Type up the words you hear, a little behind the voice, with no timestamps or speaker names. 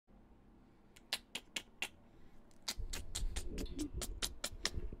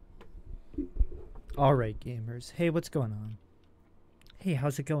Alright, gamers. Hey, what's going on? Hey,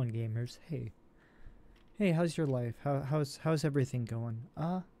 how's it going, gamers? Hey. Hey, how's your life? How's everything going?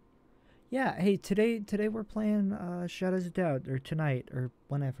 Yeah, hey, today we're playing Shadows of Doubt, or tonight, or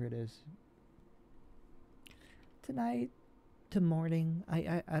whenever it is. Tonight to morning,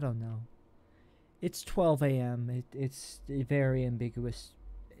 I don't know. It's 12 a.m. It's very ambiguous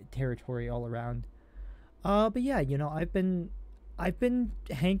territory all around. But yeah, you know, I've been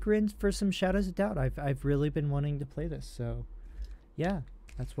hankering for some Shadows of Doubt. I've really been wanting to play this, so yeah,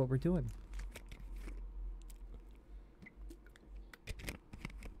 that's what we're doing.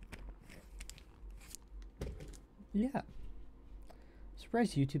 Yeah.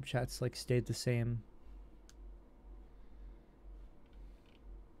 Surprised YouTube chats like stayed the same.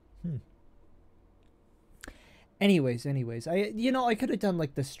 Anyways, I could have done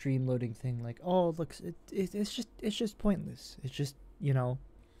like the stream loading thing, like, oh, looks, it's just pointless. It's just,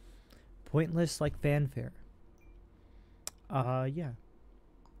 pointless like fanfare. Yeah.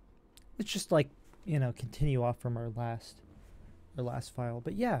 Let's just like, continue off from our last file.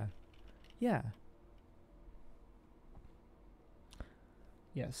 But yeah, yeah.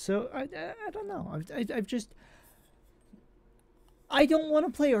 Yeah, so I don't know. I've just I don't want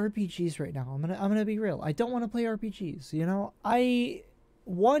to play RPGs right now. I'm gonna be real. I don't want to play RPGs. You know, I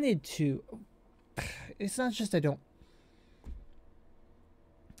wanted to. It's not just I don't.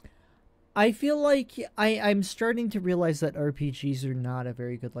 I feel like I'm starting to realize that RPGs are not a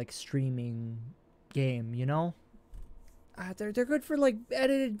very good like streaming game. You know, they're good for like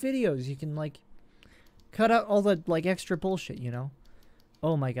edited videos. You can like cut out all the like extra bullshit. You know.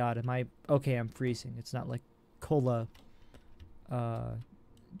 Oh my god, am I okay? I'm freezing. It's not like cola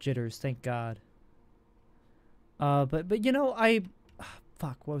jitters, thank god. But you know,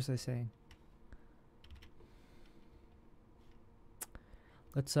 fuck, what was I saying?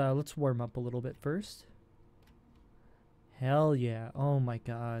 Let's warm up a little bit first. Hell yeah. Oh my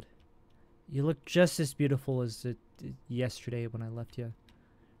god. You look just as beautiful as yesterday when I left you.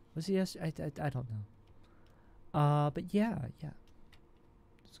 Was it yesterday? I don't know. But yeah.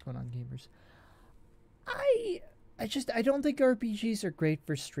 What's going on, gamers? I don't think RPGs are great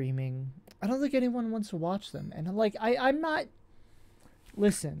for streaming. I don't think anyone wants to watch them. And like I'm not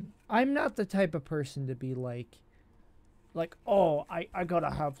listen, I'm not the type of person to be like oh, I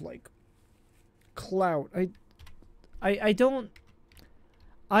gotta have like clout. I don't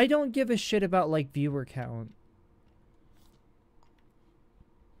give a shit about like viewer count.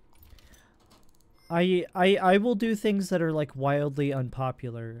 I will do things that are like wildly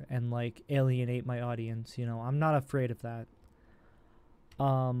unpopular and like alienate my audience, you know. I'm not afraid of that.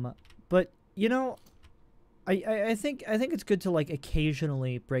 But you know, I think it's good to like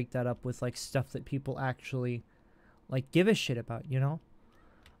occasionally break that up with like stuff that people actually like give a shit about, you know?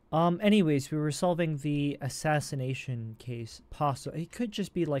 Anyways, we were solving the assassination case. It could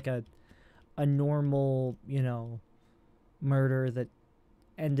just be like a normal, you know, murder that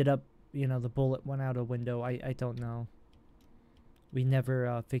ended up, you know, the bullet went out a window. I don't know. We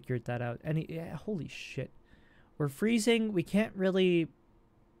never figured that out. Yeah, holy shit. We're freezing. We can't really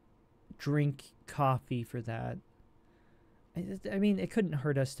drink coffee for that. I mean, it couldn't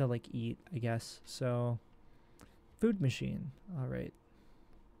hurt us to like eat, I guess. So, food machine. All right.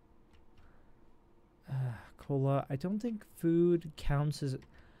 Cola. I don't think food counts as.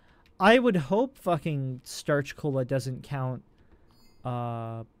 I would hope fucking starch cola doesn't count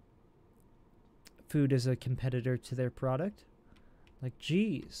food as a competitor to their product. Like,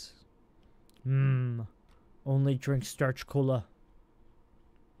 geez. Only drink starch cola.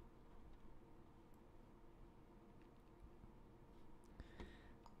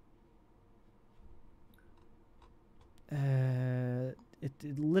 It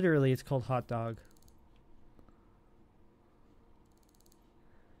literally, it's called hot dog.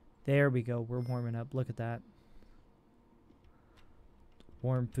 There we go. We're warming up. Look at that.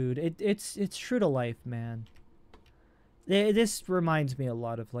 Warm food. It's true to life, man. This reminds me a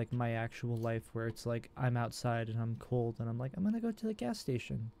lot of like my actual life, where it's like I'm outside and I'm cold and I'm like, I'm gonna go to the gas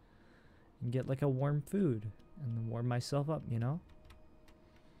station and get like a warm food and then warm myself up, you know?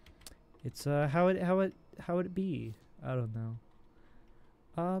 It's how it be. I don't know.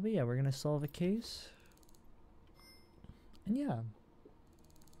 But yeah, we're gonna solve a case. And yeah.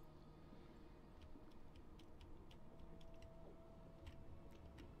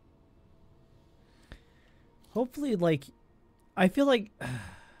 Hopefully, like, I feel like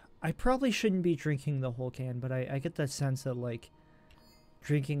I probably shouldn't be drinking the whole can, but I get that sense that, like,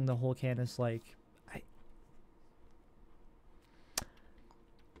 drinking the whole can is, like,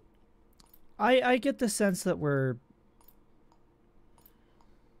 I get the sense that we're...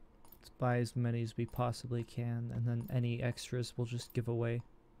 Let's buy as many as we possibly can, and then any extras we'll just give away.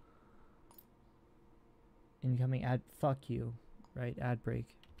 Incoming ad. Fuck you. Right, ad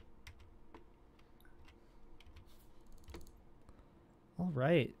break. All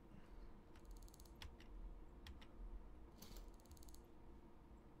right.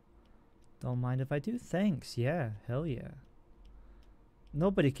 Don't mind if I do. Thanks. Yeah, hell yeah.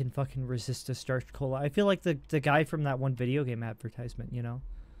 Nobody can fucking resist a starch cola. I feel like the guy from that one video game advertisement, you know?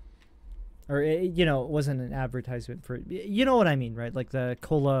 Or, you know, it wasn't an advertisement for... You know what I mean, right? Like the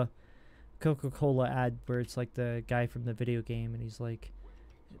Coca-Cola ad where it's like the guy from the video game and he's like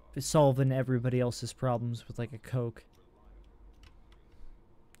solving everybody else's problems with like a Coke.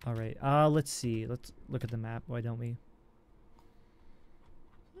 All right. Let's see. Let's look at the map. Why don't we?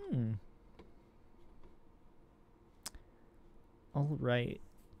 All right.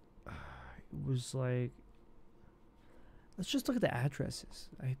 It was like... Let's just look at the addresses.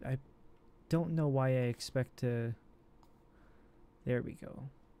 I don't know why I expect to... There we go.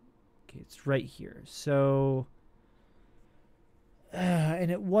 Okay, it's right here. So... and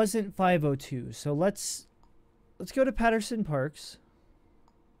it wasn't 502. So let's go to Patterson Parks.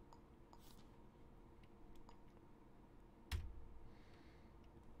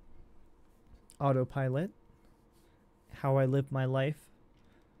 Autopilot. How I live my life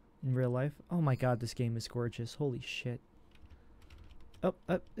in real life. Oh my god, this game is gorgeous. Holy shit. Oh,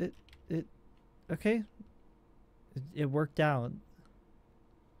 okay. It worked out.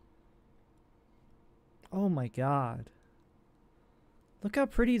 Oh my god. Look how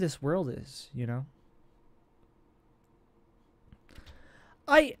pretty this world is, you know?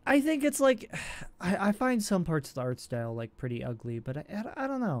 I think it's like... I find some parts of the art style like pretty ugly, but I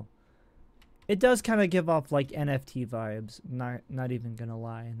don't know. It does kind of give off like NFT vibes, not even gonna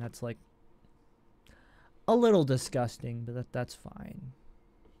lie, and that's like a little disgusting, but that's fine.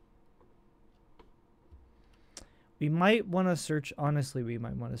 We might want to search, honestly, we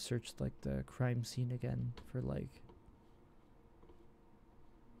might want to search like the crime scene again for like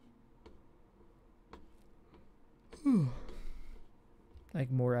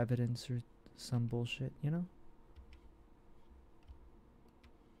like more evidence or some bullshit, you know?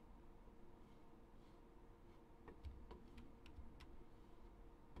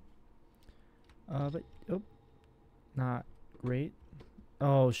 But oh, not great.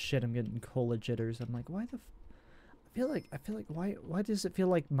 Oh shit, I'm getting cola jitters. I'm like, why the I feel like why does it feel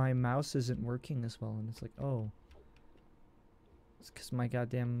like my mouse isn't working as well? And it's like, oh, it's because my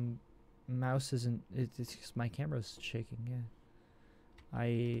goddamn mouse isn't. It's because my camera's shaking. Yeah.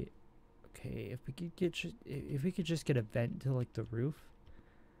 Okay. If we could just get a vent to like the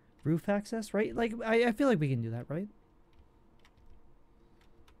roof access, right? Like I feel like we can do that, right?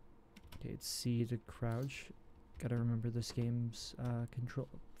 Okay, it's C to crouch. Gotta remember this game's control.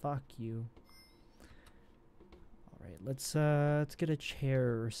 Fuck you. All right, let's get a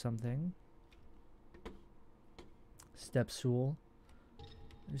chair or something. Step stool.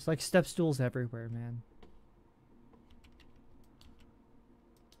 There's like step stools everywhere, man.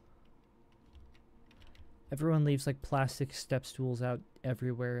 Everyone leaves like plastic step stools out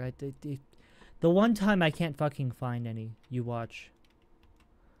everywhere. The one time I can't fucking find any, you watch.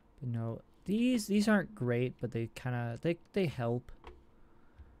 But no, these aren't great, but they kind of they help.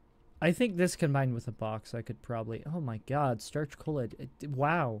 I think this combined with a box, I could probably. Oh my god, starch cola!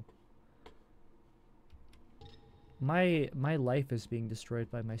 Wow. My life is being destroyed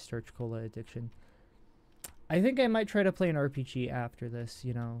by my starch cola addiction. I think I might try to play an RPG after this,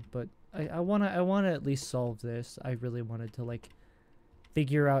 you know, but I wanna at least solve this. I really wanted to like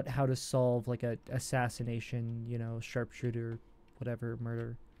figure out how to solve like a assassination, you know, sharpshooter, whatever,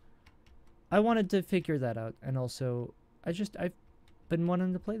 murder. I wanted to figure that out, and also I've been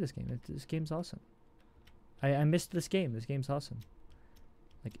wanting to play this game. This game's awesome. I missed this game. This game's awesome.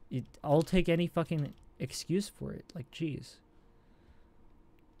 Like I'll take any fucking excuse for it. Like, jeez.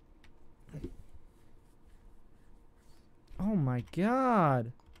 Oh my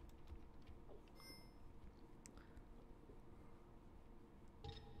god.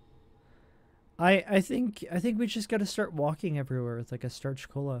 I think we just gotta start walking everywhere with like a starch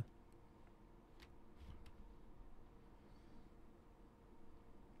cola.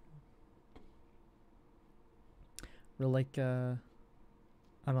 We're like I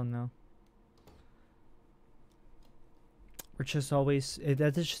don't know. We're just always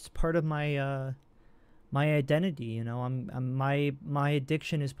that is just part of my my identity, you know. My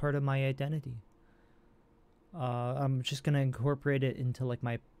addiction is part of my identity. I'm just gonna incorporate it into like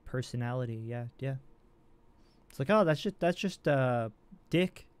my personality. Yeah. It's like, oh, that's just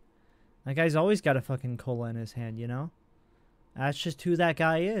Dick. That guy's always got a fucking cola in his hand, you know. That's just who that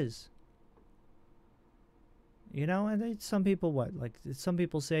guy is. You know, and some people what? Like, some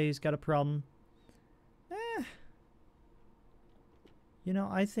people say he's got a problem. You know,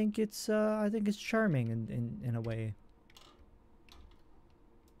 I think it's charming in a way.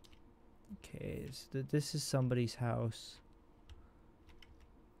 Okay, so this is somebody's house.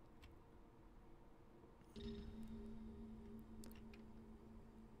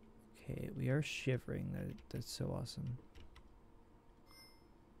 Okay, we are shivering. That's so awesome.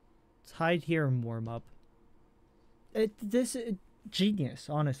 Let's hide here and warm up. Genius,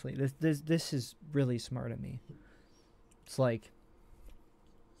 honestly. This is really smart of me. It's like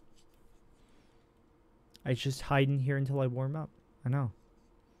I just hide in here until I warm up. I know.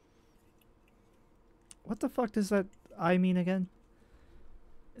 What the fuck does that I mean again?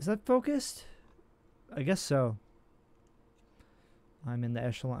 Is that focused? I guess so. I'm in the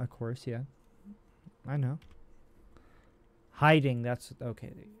echelon, of course, yeah. I know. Hiding, that's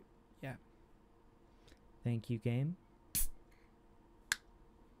okay. Yeah. Thank you, game.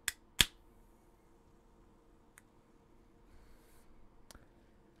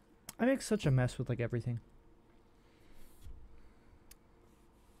 I make such a mess with like everything.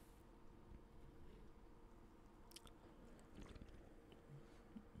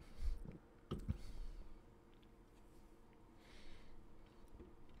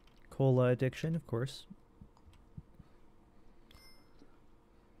 Cola addiction, of course.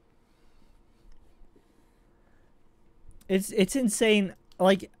 It's insane.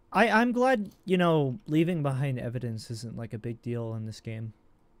 Like I'm glad, you know, leaving behind evidence isn't like a big deal in this game.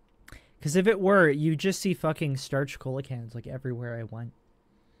 Because if it were, you just see fucking starch cola cans like everywhere I went.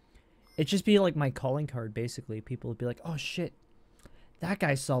 It'd just be like my calling card, basically. People would be like, oh shit, that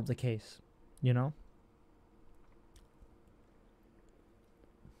guy solved the case. You know?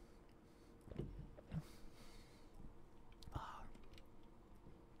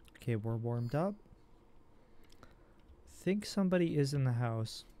 Okay, we're warmed up. Think somebody is in the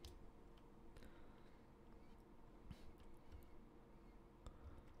house.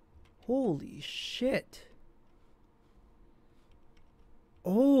 Holy shit.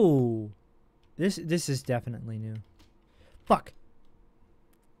 Oh. This is definitely new. Fuck.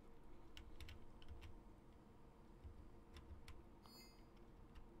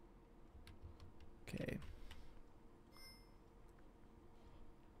 Okay.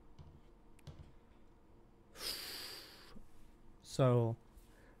 So,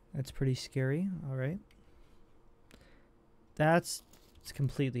 that's pretty scary. All right. It's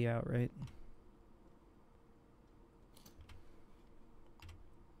completely out, right?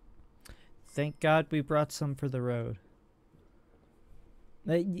 Thank God we brought some for the road.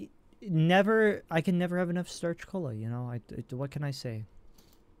 I can never have enough starch cola, you know? What can I say?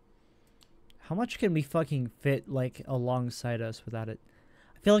 How much can we fucking fit, like, alongside us without it?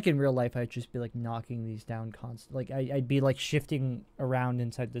 I feel like in real life I'd just be, like, knocking these down constantly. Like, I'd be, like, shifting around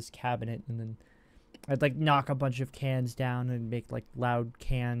inside this cabinet, and then I'd, like, knock a bunch of cans down and make, like, loud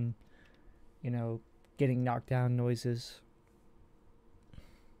can, you know, getting knocked down noises.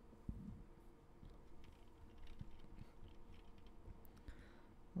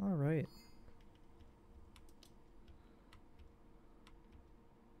 All right.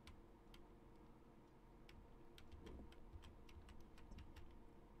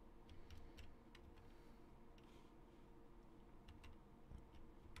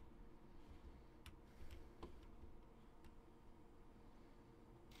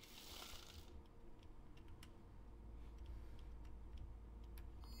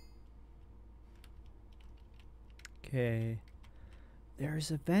 Okay. There's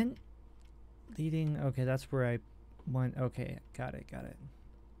a vent leading. Okay, that's where I went. Okay, got it.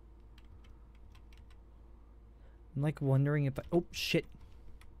 I'm like wondering if oh shit.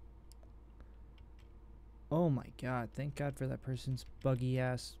 Oh my god, thank God for that person's buggy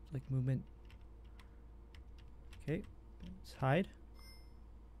ass like movement. Okay, let's hide.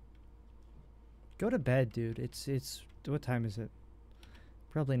 Go to bed, dude. It's what time is it?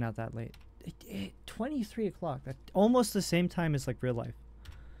 Probably not that late. 23 o'clock. That's almost the same time as like real life.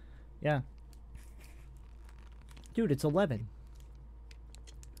 Yeah. Dude, it's 11.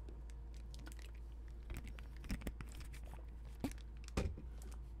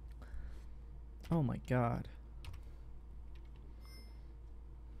 Oh my god.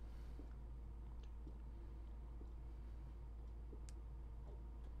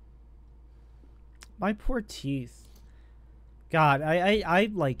 My poor teeth. God, I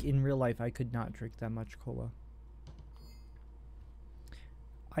like in real life I could not drink that much cola.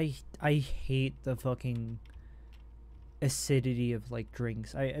 I hate the fucking acidity of like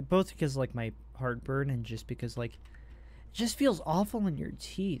drinks. I both because like my heartburn and just because like it just feels awful in your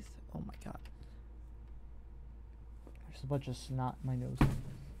teeth. Oh my god. There's a bunch of snot in my nose.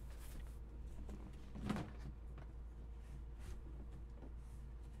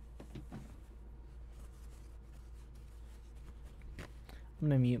 I'm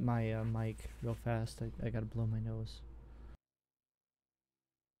gonna mute my mic real fast. I gotta blow my nose.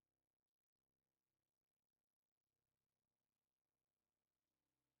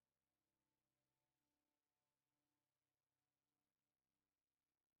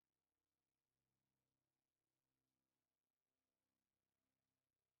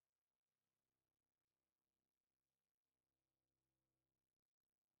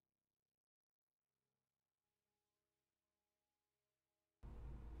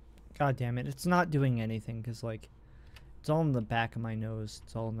 God damn it. It's not doing anything because, like, it's all in the back of my nose.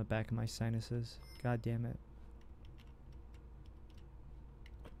 It's all in the back of my sinuses. God damn it.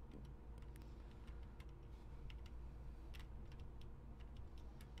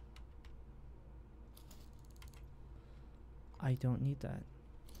 I don't need that.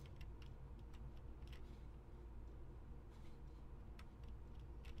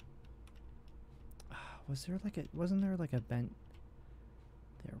 Was there like a, wasn't there like a vent?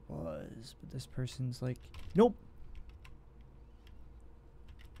 There was, but this person's like, nope.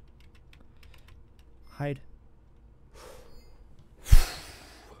 Hide.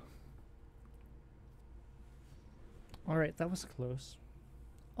 All right, that was close.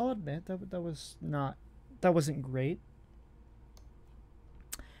 I'll admit that was not, that wasn't great.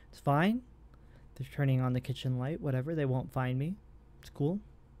 It's fine. They're turning on the kitchen light, whatever. They won't find me. It's cool.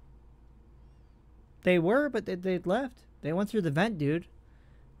 They were, but they'd left. They went through the vent, dude.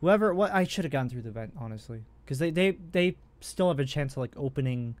 Whoever, what, I should have gone through the vent, honestly, because they still have a chance of like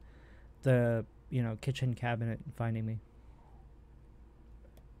opening the, you know, kitchen cabinet and finding me.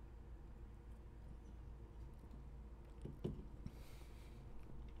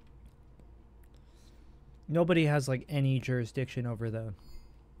 Nobody has like any jurisdiction over the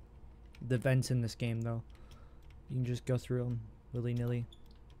vents in this game, though. You can just go through them willy-nilly.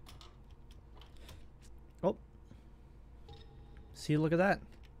 Oh. See, look at that.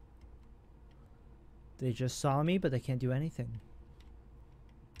 They just saw me, but they can't do anything.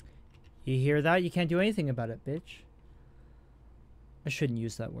 You hear that? You can't do anything about it, bitch. I shouldn't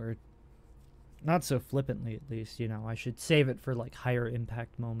use that word. Not so flippantly, at least, you know. I should save it for, like, higher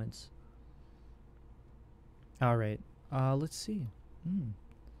impact moments. Alright. Let's see.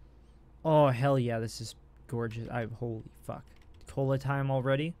 Oh, hell yeah, this is gorgeous. Holy fuck. Cola time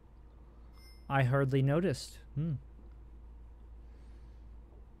already? I hardly noticed.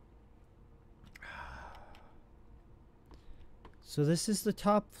 So this is the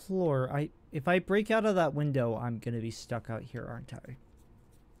top floor. If I break out of that window, I'm gonna be stuck out here, aren't I?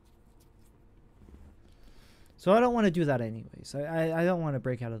 So I don't want to do that anyways. I don't want to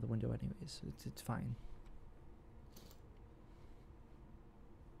break out of the window anyways. It's fine.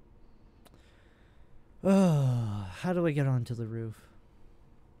 Oh, how do I get onto the roof?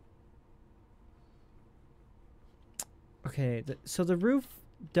 Okay, so the roof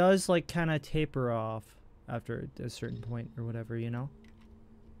does like kind of taper off after a certain point or whatever, you know?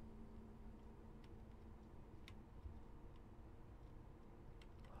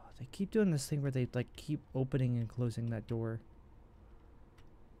 Oh, they keep doing this thing where they like keep opening and closing that door.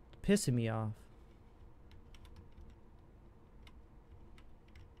 It's pissing me off.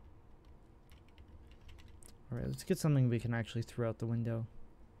 Alright, let's get something we can actually throw out the window.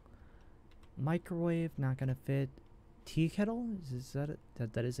 Microwave, not gonna fit. Tea kettle? Is that it?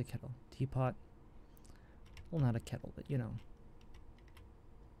 That is a kettle. Teapot. Well, not a kettle, but you know.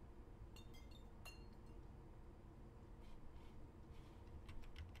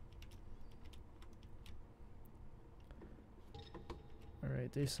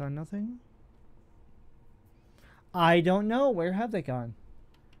 Alright, they saw nothing. I don't know. Where have they gone?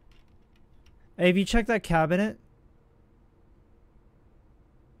 Hey, have you checked that cabinet?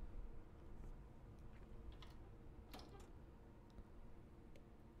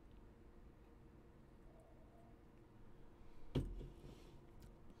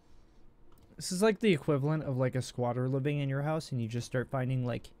 This is like the equivalent of like a squatter living in your house and you just start finding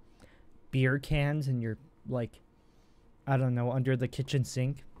like beer cans and you're like, I don't know, under the kitchen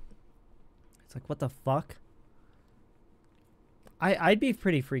sink. It's like, what the fuck? I'd be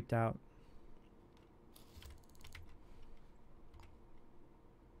pretty freaked out.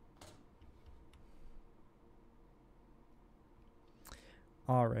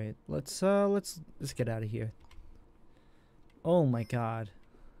 All right, let's get out of here. Oh my god.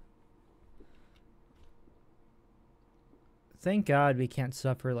 Thank God we can't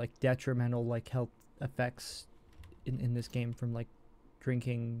suffer like detrimental like health effects in this game from like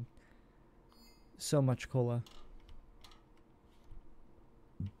drinking so much cola.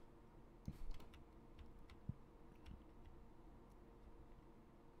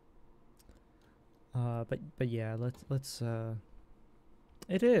 But yeah, let's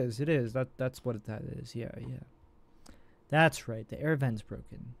it is. That's what that is. Yeah, yeah. That's right. The air vent's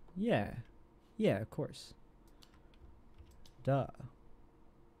broken. Yeah. Yeah, of course. Duh.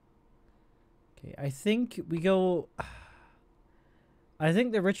 Okay, I think we go I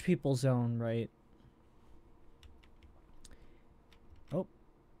think the rich people zone, right? Oh.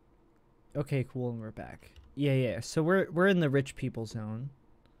 Okay, cool, and we're back. Yeah, yeah. So we're in the rich people zone.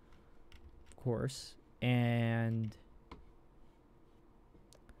 Of course. And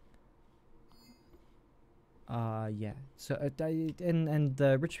yeah. So and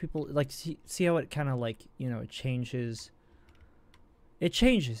the rich people, like, see how it kind of, like, you know, it changes. It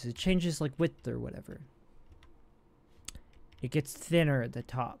changes like width or whatever. It gets thinner at the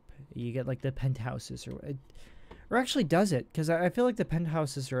top. You get like the penthouses or actually does it? Because I feel like the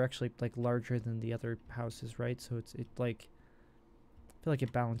penthouses are actually like larger than the other houses, right? So it like, I feel like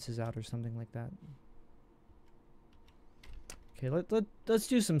it balances out or something like that. Okay, let's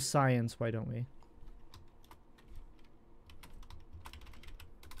do some science, why don't we?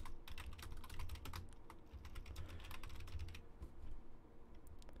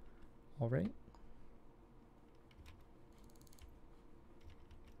 All right.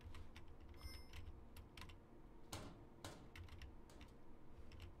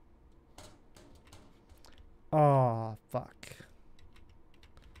 Oh, fuck.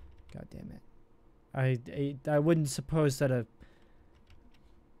 God damn it. I wouldn't suppose that a,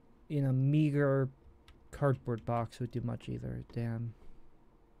 you know, meager cardboard box would do much either. Damn.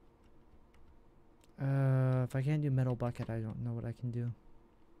 If I can't do metal bucket, I don't know what I can do.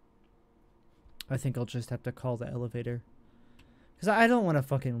 I think I'll just have to call the elevator. Because I don't want to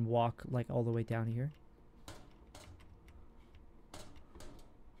fucking walk, like, all the way down here.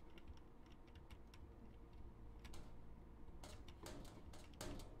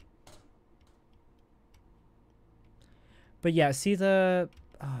 But yeah, see the...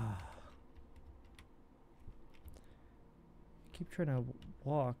 keep trying to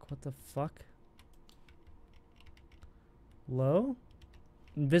walk. What the fuck? Low?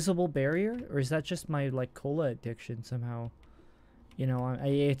 Invisible barrier? Or is that just my, like, cola addiction somehow? You know,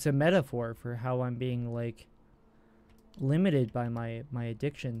 it's a metaphor for how I'm being, like, limited by my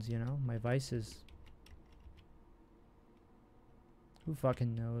addictions, you know? My vices. Who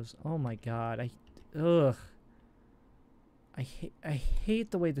fucking knows? Oh my god. Ugh. I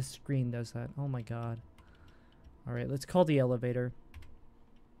hate the way the screen does that. Oh my god. Alright, let's call the elevator.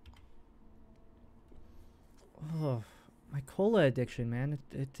 Oh, my cola addiction, man.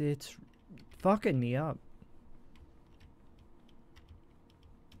 It's fucking me up.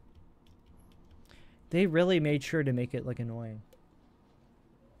 They really made sure to make it, like, annoying.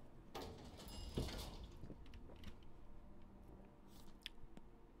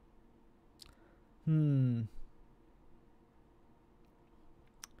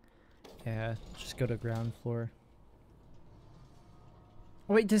 Yeah, just go to ground floor.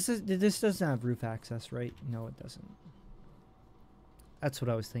 Oh, wait, this doesn't have roof access, right? No, it doesn't. That's what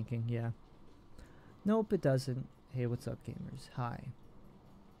I was thinking, yeah. Nope, it doesn't. Hey, what's up, gamers? Hi.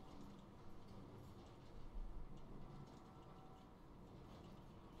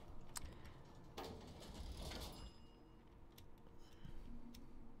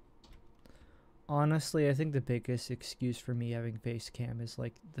 Honestly, I think the biggest excuse for me having face cam is,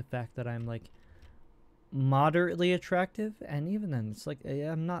 like, the fact that I'm, like, moderately attractive, and even then it's like,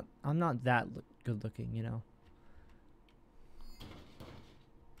 I'm not that good looking, you know.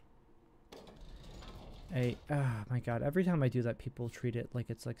 Oh my god, every time I do that, people treat it like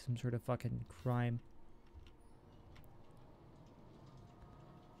it's like some sort of fucking crime.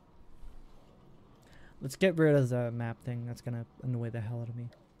 Let's get rid of the map thing. That's gonna annoy the hell out of me.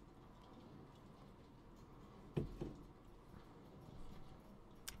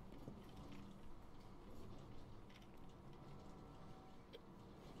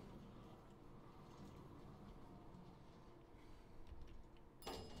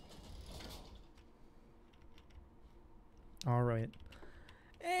 All right.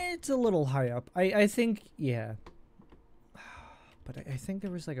 It's a little high up. I think, yeah. But I think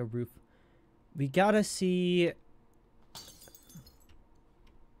there was like a roof. We gotta see.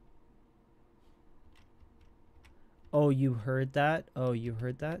 Oh, you heard that? Oh, you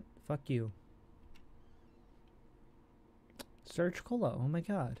heard that? Fuck you. Search cola. Oh my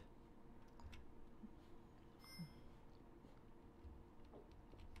god.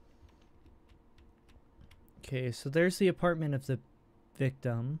 Okay, so there's the apartment of the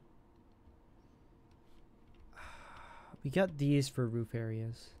victim. We got these for roof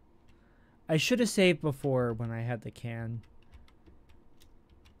areas. I should have saved before when I had the can.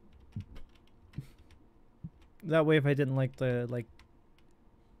 That way, if I didn't like the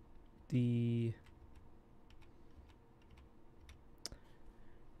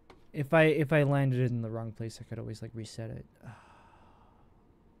if I landed it in the wrong place, I could always like reset it.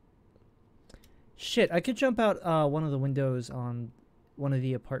 Shit, I could jump out one of the windows on one of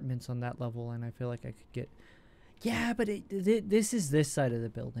the apartments on that level, and I feel like I could get. Yeah, but this is this side of the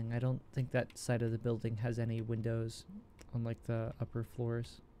building. I don't think that side of the building has any windows on like the upper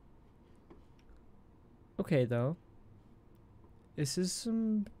floors. Okay, though. This is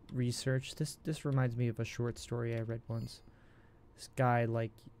some research. This reminds me of a short story I read once. This guy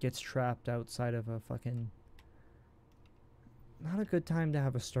like gets trapped outside of a fucking. Not a good time to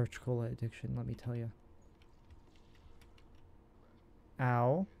have a starch cola addiction, let me tell you.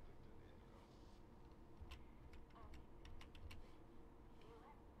 Ow.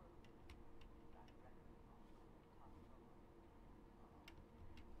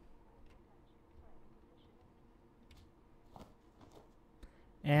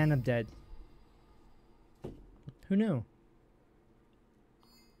 And I'm dead. Who knew?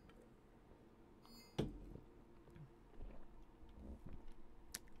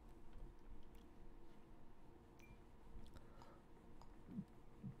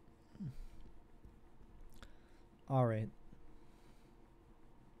 All right.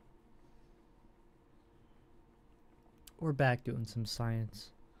 We're back doing some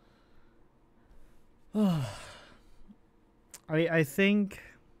science. I think.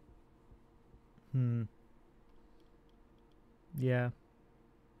 Yeah.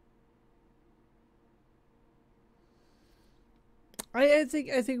 I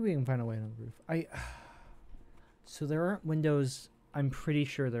think we can find a way on the roof. So there aren't windows. I'm pretty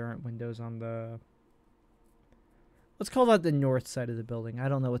sure there aren't windows on the. Let's call that the north side of the building. I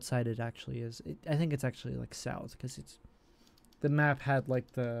don't know what side it actually is. I think it's actually like south because it's. The map had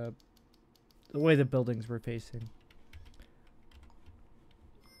like the way the buildings were facing.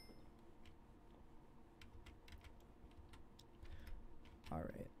 All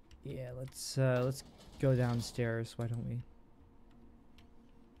right. Yeah, let's go downstairs. Why don't we?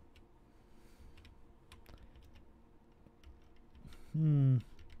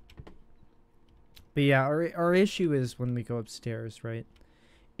 But yeah, our issue is when we go upstairs, right?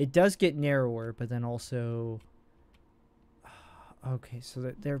 It does get narrower, but then also okay,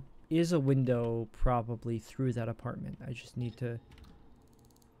 so there is a window probably through that apartment. I just need to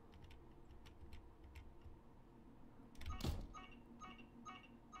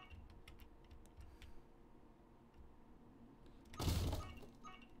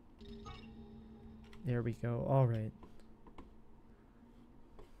There we go. All right.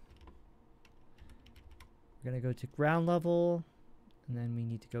 We're going to go to ground level, and then we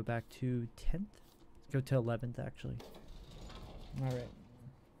need to go back to 10th. Let's go to 11th, actually. All right.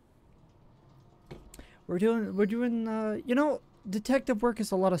 We're doing, you know, detective work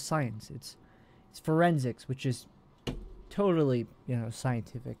is a lot of science. It's forensics, which is totally, you know,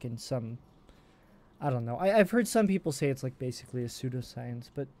 scientific in some, I don't know. I've heard some people say it's like basically a pseudoscience,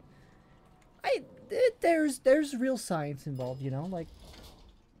 but there's real science involved, you know,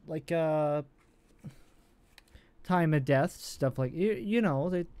 like time of death, stuff like you know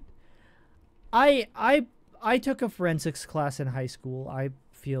that. I took a forensics class in high school. I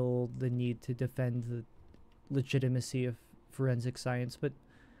feel the need to defend the legitimacy of forensic science, but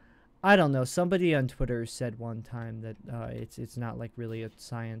I don't know. Somebody on Twitter said one time that it's not like really a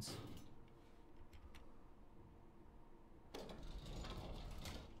science.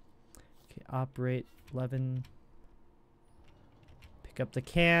 Okay, operate 11. Pick up the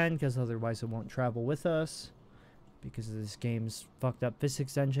can because otherwise it won't travel with us because of this game's fucked up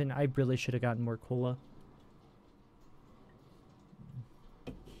physics engine. I really should have gotten more cola.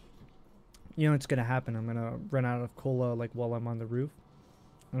 You know what's gonna happen? I'm gonna run out of cola like while I'm on the roof.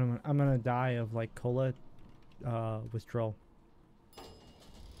 I'm gonna die of like cola withdrawal.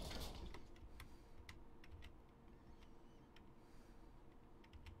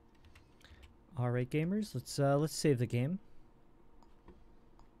 All right, gamers, let's save the game.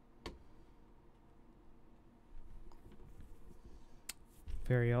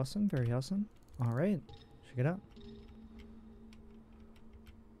 Very awesome, very awesome. All right, check it out.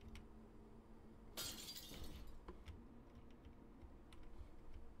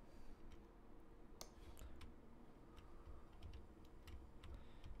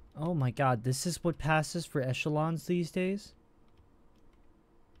 Oh my god, this is what passes for echelons these days?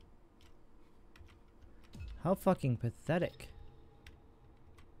 How fucking pathetic.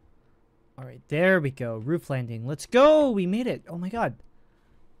 Alright, there we go. Roof landing. Let's go! We made it! Oh my god.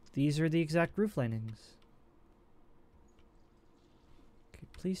 These are the exact roof landings. Okay,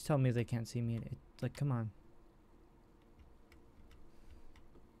 please tell me they can't see me. Like, come on.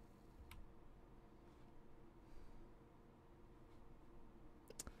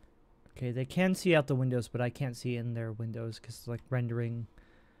 Okay, they can see out the windows, but I can't see in their windows because it's like rendering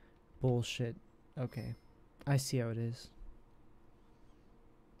bullshit. Okay, I see how it is.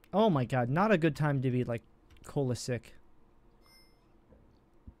 Oh my god, not a good time to be like cola sick.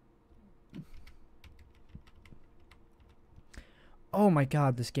 Oh my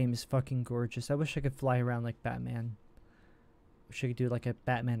god, this game is fucking gorgeous. I wish I could fly around like Batman. Wish I could do like a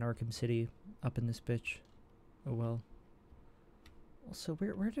Batman Arkham City up in this bitch. Oh well. Also,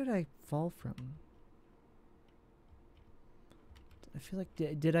 where did I fall from? I feel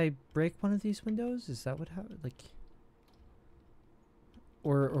like did I break one of these windows? Is that what happened? Like,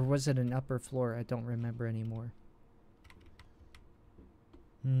 or was it an upper floor? I don't remember anymore.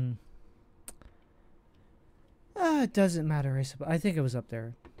 It doesn't matter, I suppose. I think it was up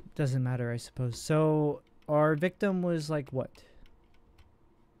there. Doesn't matter, I suppose. So our victim was like what?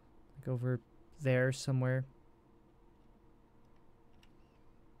 Like over there somewhere.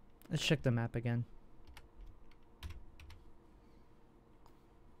 Let's check the map again.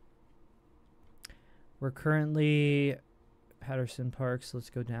 We're currently Patterson Park, so let's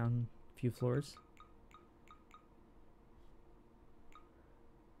go down a few floors.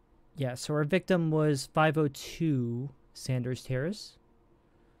 Yeah, so our victim was 502 Sanders Terrace.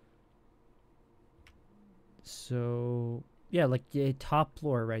 So, yeah, like a top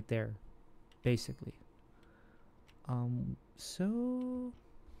floor right there, basically. So,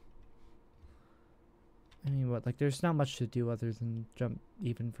 I mean, what, like, there's not much to do other than jump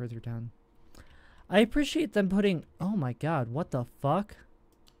even further down. I appreciate them putting, oh my god, what the fuck?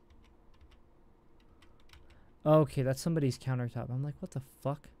 Okay, that's somebody's countertop. I'm like, what the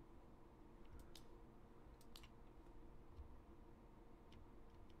fuck?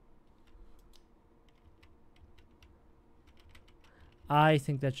 I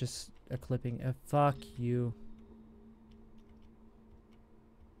think that's just a clipping. Fuck you.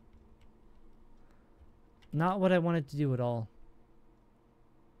 Not what I wanted to do at all.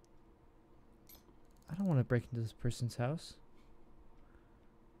 I don't want to break into this person's house.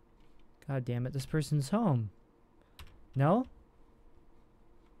 God damn it, this person's home. No?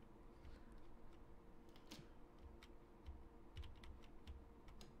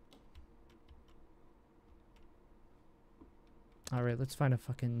 Alright, let's find a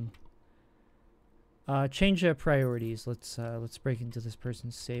fucking... change of priorities. Let's break into this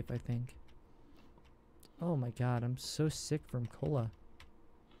person's safe, I think. Oh my god, I'm so sick from cola.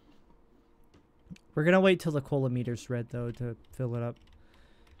 We're gonna wait till the cola meter's red, though, to fill it up.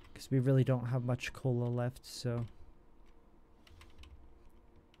 Because we really don't have much cola left, so...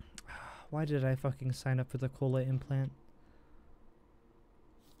 Why did I fucking sign up for the cola implant?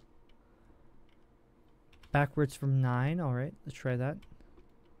 Backwards from 9. Alright, let's try that.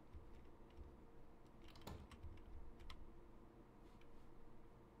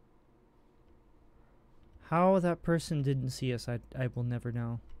 How that person didn't see us, I will never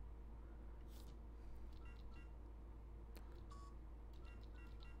know.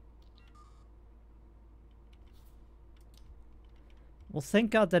 Well,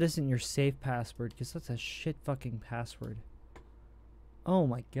 thank God that isn't your safe password, because that's a shit fucking password. Oh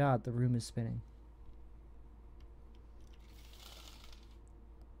my god, the room is spinning.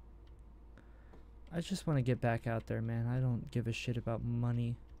 I just want to get back out there, man. I don't give a shit about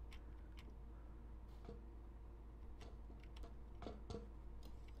money.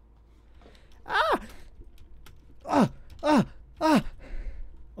 Ah! Ah! Ah! Ah!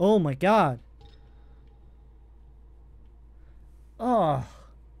 Oh my god. Oh.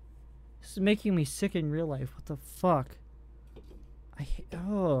 This is making me sick in real life. What the fuck?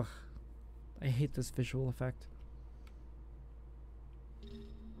 Oh. I hate this visual effect.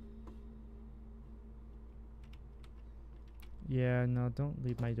 Yeah, no, don't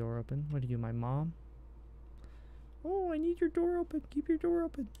leave my door open. What are you, my mom? Oh, I need your door open. Keep your door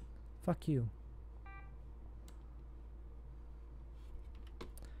open. Fuck you.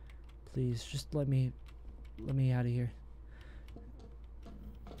 Please, just let me out of here.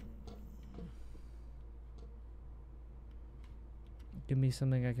 Give me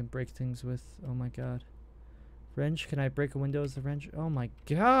something I can break things with. Oh my god. Wrench? Can I break a window with a wrench? Oh my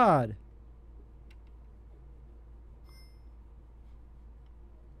god!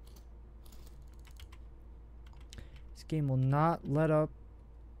 This game will not let up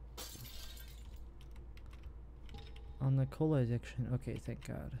on the cola addiction. Okay, thank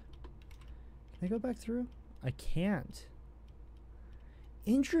god. Can I go back through? I can't.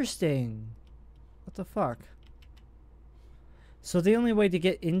 Interesting. What the fuck? So the only way to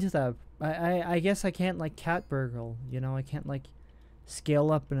get into that, I guess I can't like cat burgle, you know, I can't like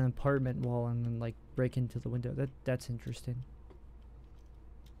scale up an apartment wall and then like break into the window. That's interesting.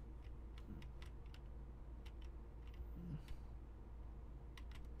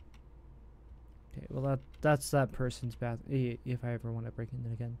 well that's that person's bath. If I ever want to break in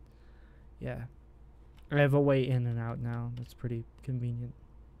it again. Yeah. I have a way in and out now. That's pretty convenient.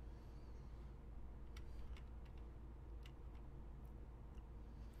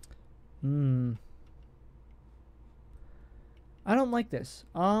 I don't like this.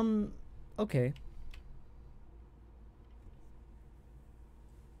 Okay.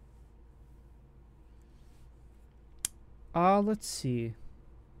 Let's see.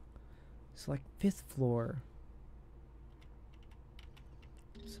 It's like 5th floor.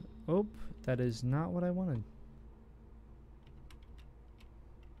 So, oh, that is not what I wanted.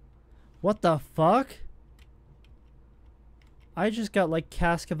 What the fuck? I just got like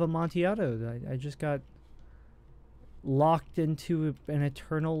Cask of Amontillado. I just got locked into an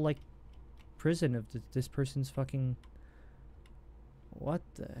eternal like prison of this person's fucking. What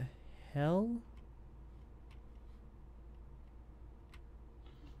the hell?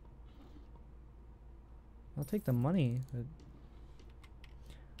 I'll take the money.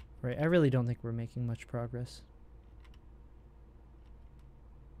 Right, I really don't think we're making much progress.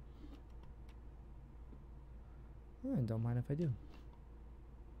 I don't mind if I do.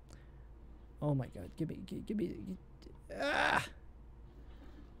 Oh my god, give me, ah!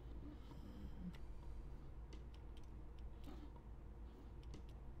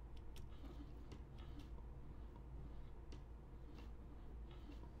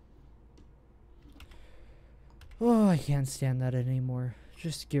 Oh, I can't stand that anymore.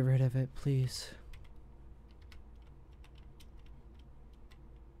 Just get rid of it, please.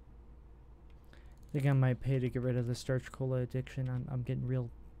 I think I might pay to get rid of the starch cola addiction. I'm getting real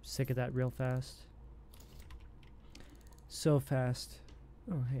sick of that real fast. So fast.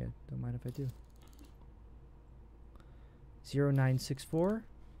 Oh, hey, don't mind if I do. 0964.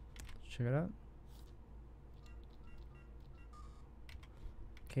 Check it out.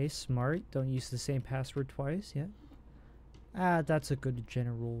 Okay, smart. Don't use the same password twice. Yeah. Ah, that's a good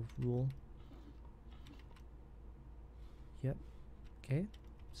general rule. Yep. Okay.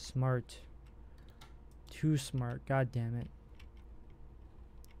 Smart. Too smart. God damn it.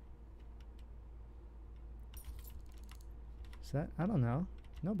 Is that? I don't know.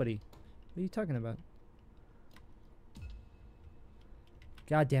 Nobody. What are you talking about?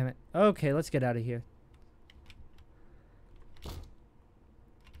 God damn it. Okay, let's get out of here.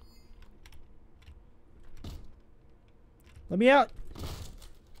 Let me out.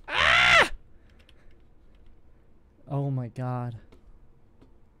 Ah! Oh my god.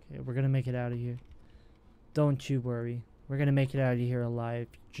 Okay, we're gonna make it out of here. Don't you worry. We're gonna make it out of here alive.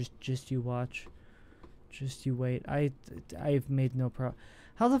 Just you watch. Just you wait. I've made no pro.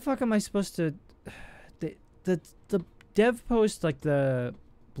 How the fuck am I supposed to? The dev post, like the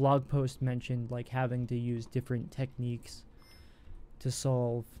blog post, mentioned like having to use different techniques to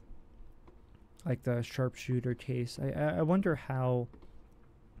solve like the sharpshooter case. I wonder how.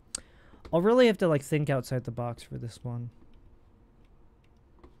 I'll really have to like think outside the box for this one.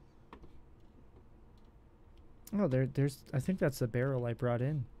 Oh, there's. I think that's the barrel I brought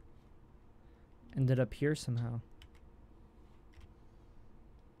in. Ended up here somehow.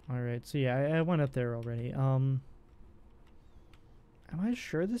 All right, so yeah, I went up there already. Am I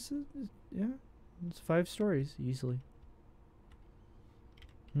sure this is? Yeah, it's 5 stories easily.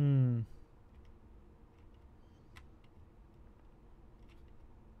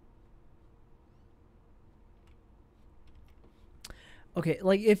 Okay,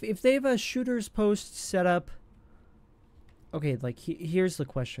 like if they have a shooter's post set up. Okay, like here's the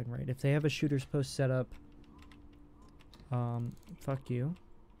question, right? If they have a shooter's post set up, fuck you.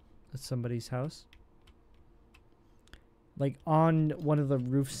 That's somebody's house. Like on one of the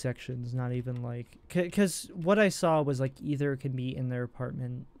roof sections, not even like, cause what I saw was like either it can be in their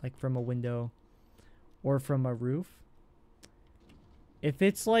apartment, like from a window, or from a roof. If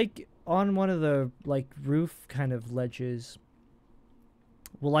it's like on one of the like roof kind of ledges,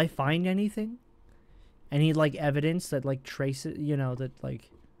 will I find anything? Any like evidence that like traces, you know, that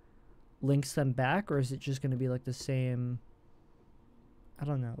like links them back, or is it just gonna be like the same? I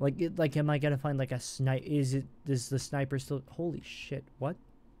don't know. Like, am I gonna find like a snipe? Is the sniper still? Holy shit! What?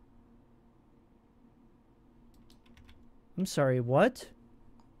 I'm sorry. What?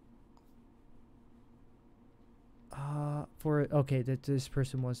 Okay, that this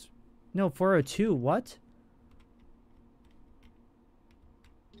person was, no, 402. What?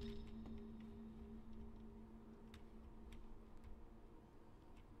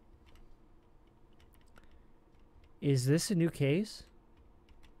 Is this a new case?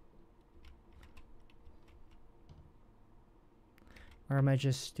 Or am I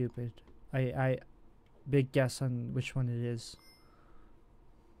just stupid? Big guess on which one it is.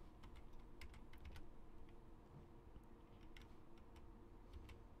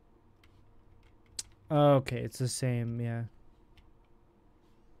 Okay, it's the same, yeah.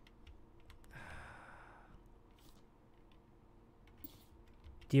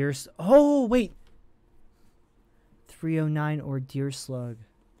 Oh, wait. 309 or deer slug.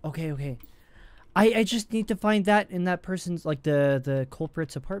 Okay, okay. I just need to find that in that person's, like, the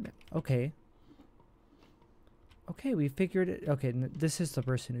culprit's apartment. Okay. Okay, we figured it. Okay, this is the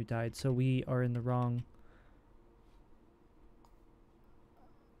person who died, so we are in the wrong.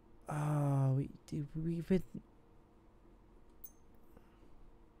 Oh, we've been...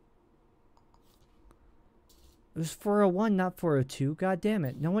 It was 401, not 402. God damn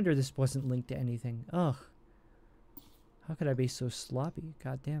it. No wonder this wasn't linked to anything. Ugh. How could I be so sloppy?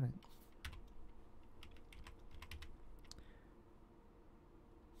 God damn it.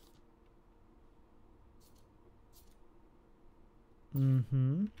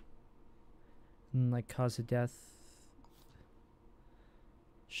 Mm-hmm. And like cause of death.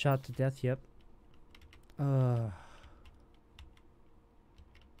 Shot to death, yep.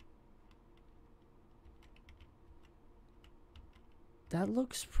 That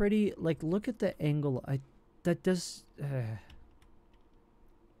looks pretty, like, look at the angle. That does,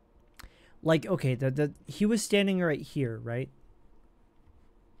 like, okay, he was standing right here, right?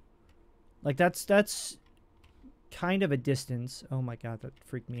 Like, that's kind of a distance. Oh my god, that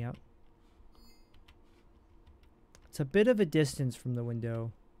freaked me out. It's a bit of a distance from the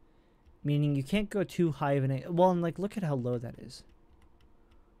window, meaning you can't go too high of an angle. Well, and like, look at how low that is.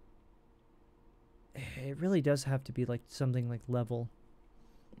 It really does have to be like something like level,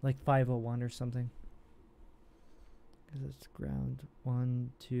 like 501 or something. Because it's ground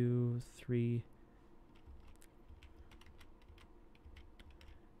 1, 2, 3,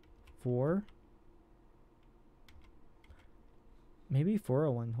 4. Maybe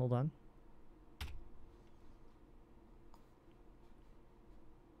 401. Hold on.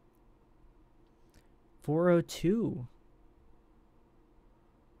 $402.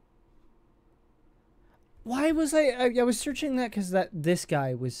 Why was I was searching that because this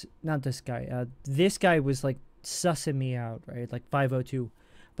guy was not this guy. This guy was like sussing me out, right? Like 502.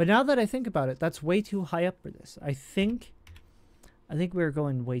 But now that I think about it, that's way too high up for this. I think we're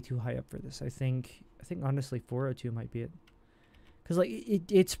going way too high up for this. I think honestly 402 might be it. Cuz like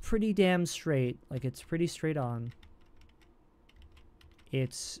it's pretty damn straight. Like it's pretty straight on.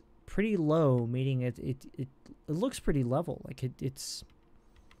 It's pretty low, meaning it looks pretty level. Like it's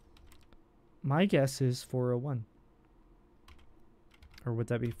my guess is 401. Or would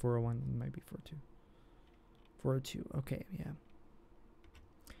that be 401? It might be 402. 402. Okay, yeah.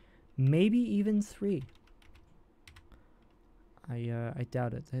 Maybe even 3. I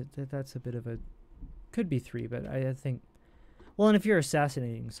doubt it. That's a bit of a... Could be 3, but I think... Well, and if you're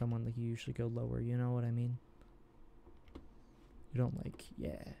assassinating someone, like, you usually go lower. You know what I mean? You don't, like...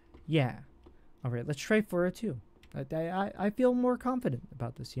 Yeah. Yeah. Alright, let's try 402. I feel more confident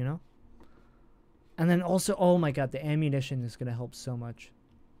about this, you know? And then also, oh my god, the ammunition is going to help so much.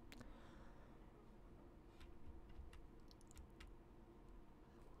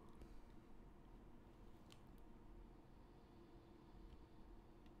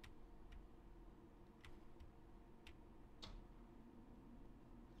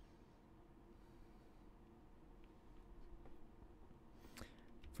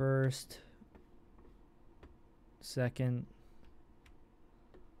 First, second,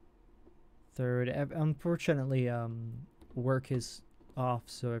 third. Unfortunately, work is off,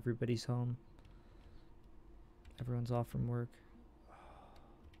 so everybody's home. Everyone's off from work.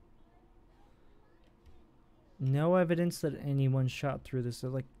 No evidence that anyone shot through this. So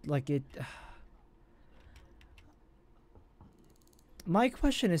like it. My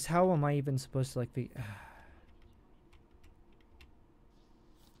question is, how am I even supposed to like be?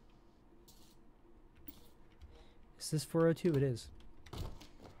 Is this 402? It is.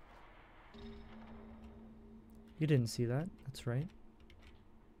 You didn't see that. That's right.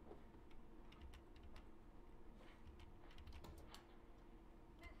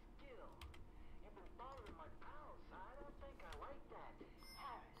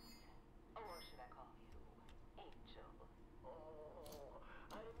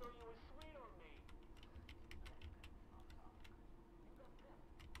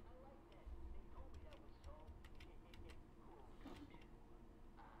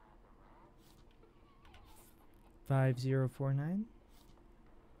 $5049.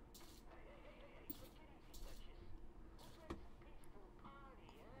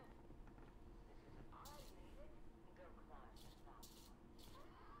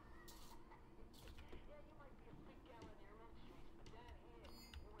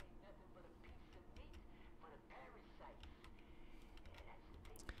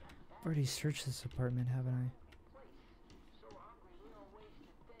 already searched this apartment, haven't I?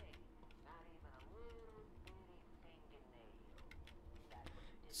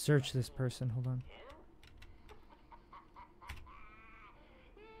 Search this person, hold on.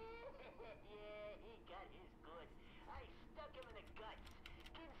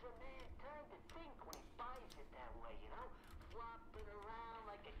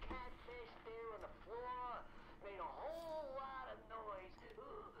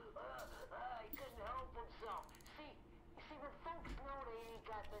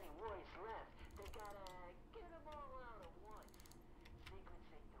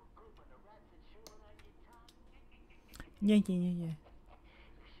 Yeah, yeah, yeah, yeah.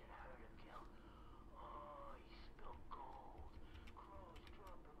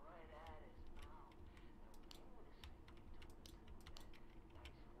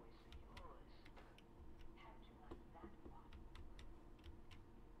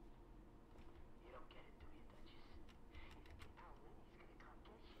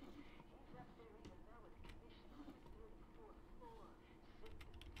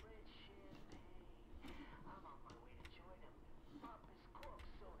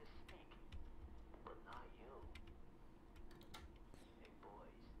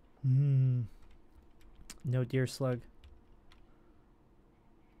 No deer slug.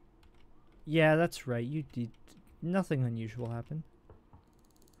 Yeah, that's right. You did. Nothing unusual happened.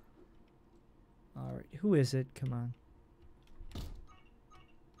 Alright, who is it? Come on.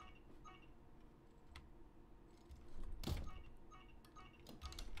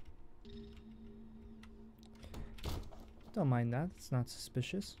 Don't mind that. It's not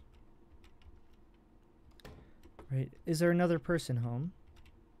suspicious. Right. Is there another person home?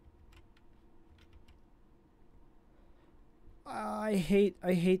 I hate,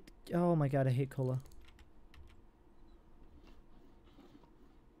 oh my god, I hate cola.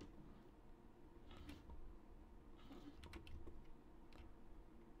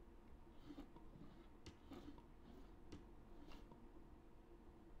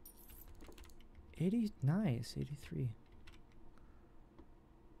 Nice, 83.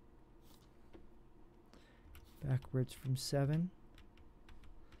 Backwards from 7.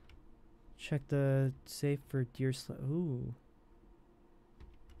 Check the safe for deer slug. Ooh.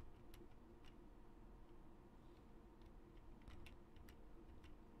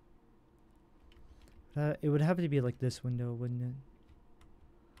 It would have to be like this window, wouldn't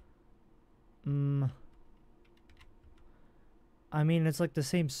it? I mean, it's like the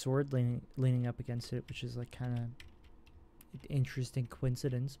same sword leaning up against it, which is like kind of interesting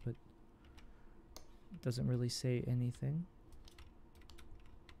coincidence, but it doesn't really say anything.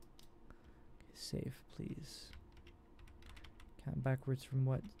 Okay, save, please. Count backwards from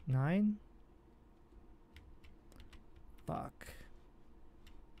what? 9? Fuck.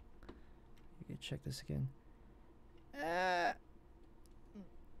 Okay, check this again. I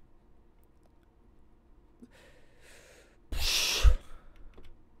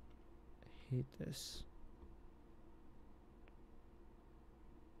hate this.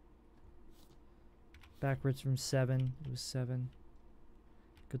 Backwards from 7. It was 7.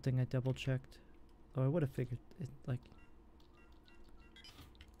 Good thing I double checked. Oh, I would have figured it, like...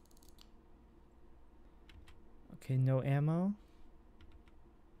 Okay, no ammo.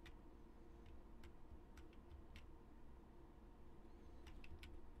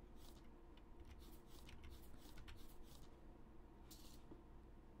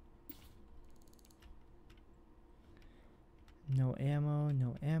 No ammo,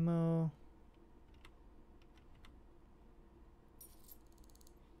 no ammo.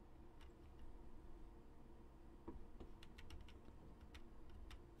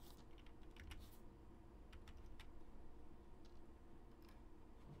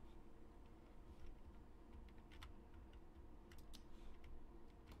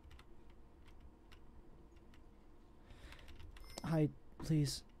 Hide,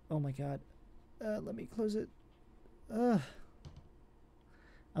 please. Oh my god. Let me close it.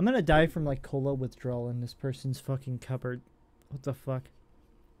 I'm gonna die from like cola withdrawal in this person's fucking cupboard. What the fuck?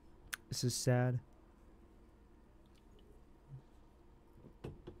 This is sad.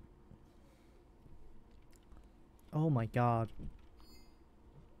 Oh my god.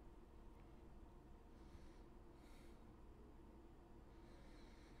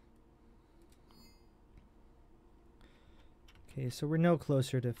 Okay, so we're no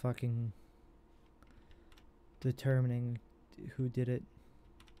closer to fucking determining who did it.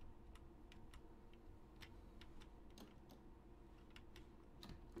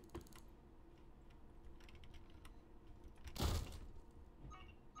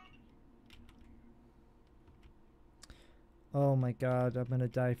 Oh my god, I'm gonna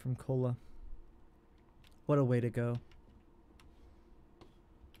die from cola. What a way to go.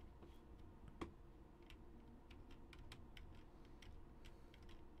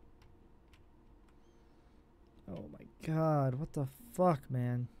 Oh my god, what the fuck,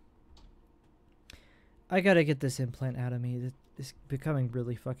 man? I gotta get this implant out of me. It's becoming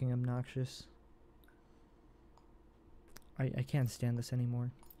really fucking obnoxious. I can't stand this anymore.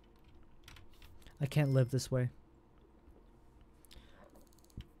 I can't live this way.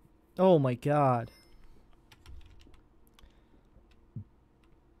 Oh my god.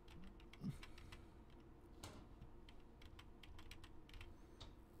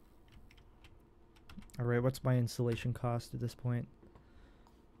 Alright, what's my installation cost at this point?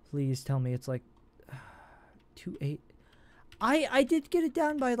 Please tell me it's like 2.8. I did get it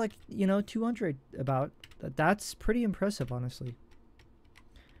down by like, you know, 200 about. That's pretty impressive, honestly.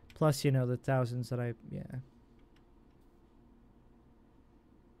 Plus, you know, the thousands that yeah.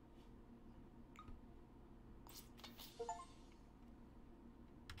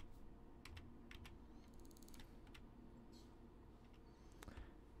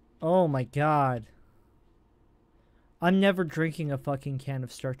 Oh my god. I'm never drinking a fucking can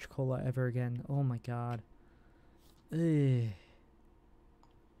of starch cola ever again. Oh my god. Ugh.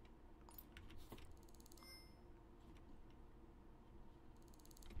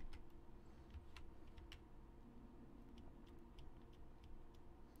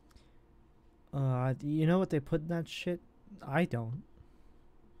 You know what they put in that shit? I don't.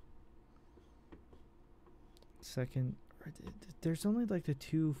 Second, there's only like the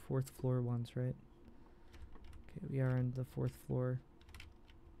 2 fourth floor ones, right? Okay, we are on the 4th floor.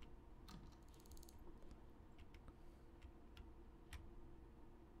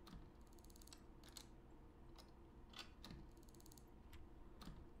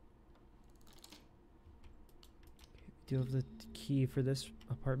 Okay, we do have the key for this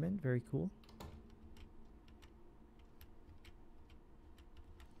apartment. Very cool.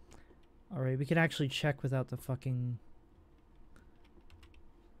 Alright, we can actually check without the fucking...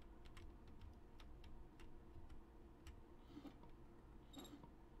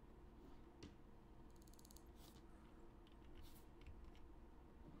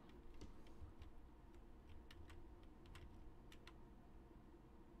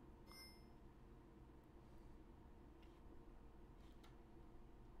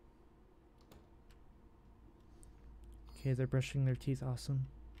 Okay, they're brushing their teeth. Awesome.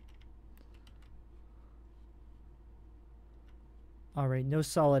 Alright, no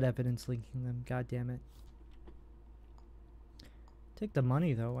solid evidence linking them. God damn it. Take the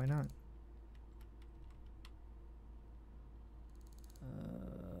money, though. Why not?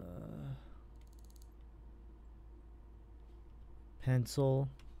 Pencil.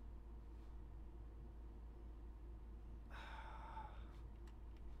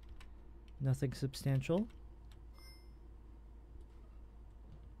 Nothing substantial.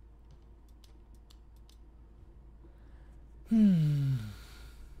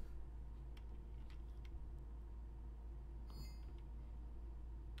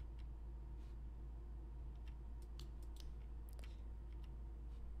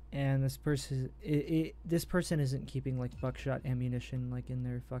 And this person, this person isn't keeping like buckshot ammunition like in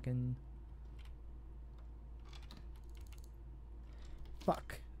their fucking.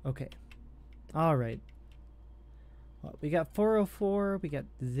 Fuck. Okay. All right. Well, we got 404. We got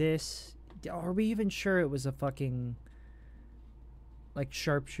this. Are we even sure it was a fucking like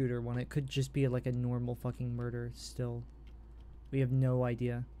sharpshooter one? It could just be like a normal fucking murder. Still, we have no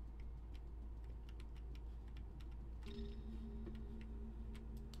idea.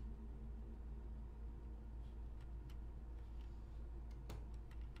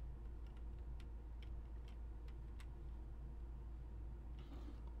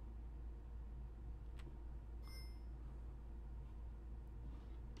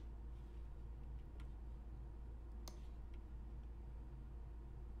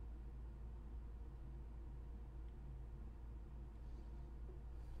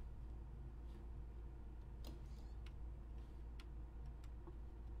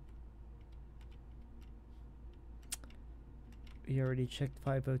 We already checked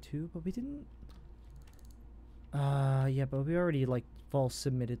 502, but we didn't. Yeah, but we already like false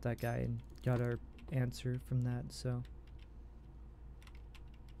submitted that guy and got our answer from that, so.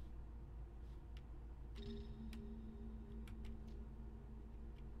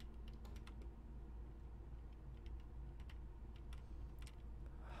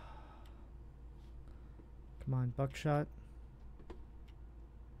 Come on, buckshot.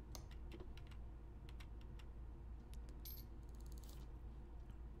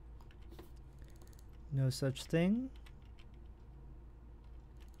 No such thing.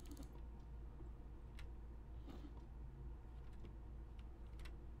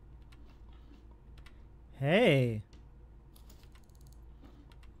 Hey.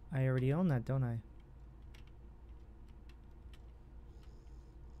 I already own that, don't I?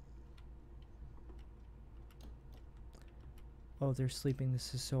 Oh, they're sleeping.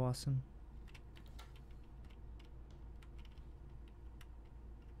 This is so awesome.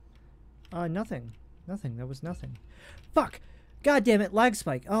 Nothing. Nothing. That was nothing. Fuck! God damn it, lag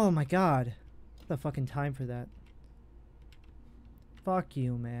spike. Oh my god. The fucking time for that. Fuck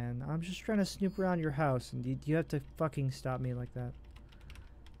you, man. I'm just trying to snoop around your house, and you have to fucking stop me like that.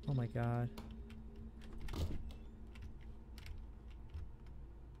 Oh my god.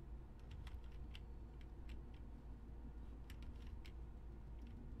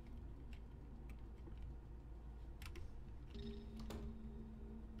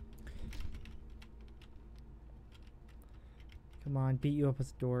 Come on, beat you up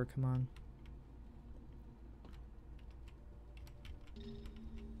with the door. Come on.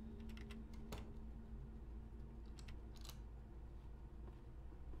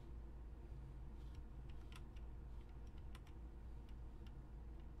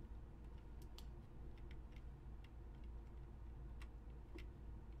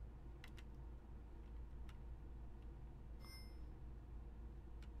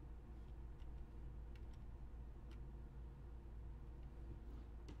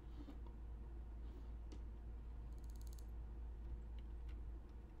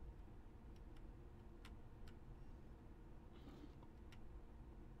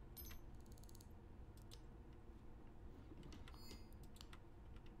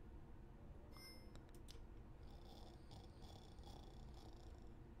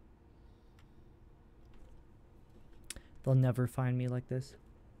 They'll never find me like this.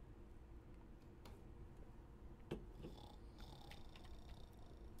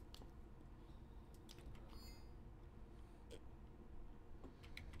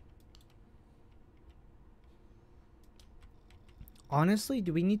 Honestly,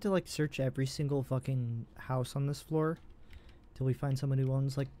 do we need to like search every single fucking house on this floor till we find someone who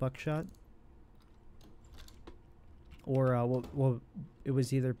owns like buckshot? Or well, it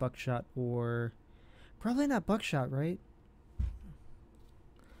was either buckshot or probably not buckshot, right?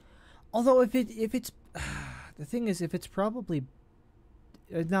 Although if it's the thing is, if it's probably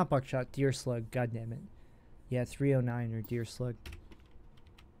not buckshot, deer slug. God damn it. Yeah, 309 or deer slug.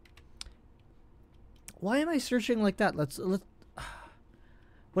 Why am I searching like that? Let's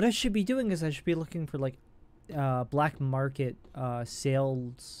what I should be doing is I should be looking for like black market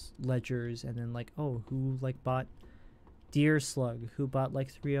sales ledgers, and then like, oh, who like bought deer slug, who bought like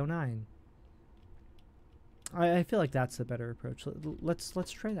 309. I feel like that's a better approach.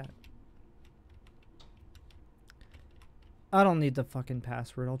 Let's try that. I don't need the fucking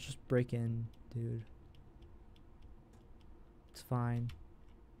password. I'll just break in, dude. It's fine.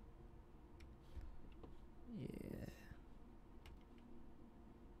 Yeah.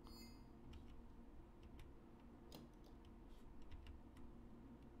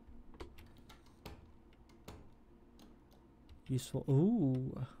 Useful.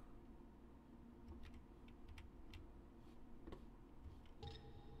 Ooh.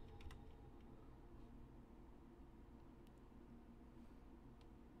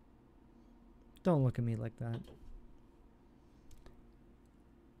 Don't look at me like that.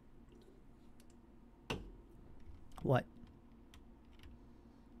 What?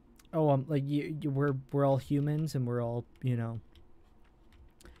 Oh, like we're all humans, and we're all, you know,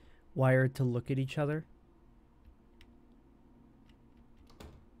 wired to look at each other.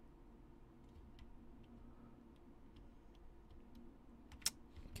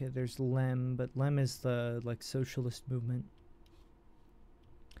 Okay, there's Lem, but Lem is the like socialist movement.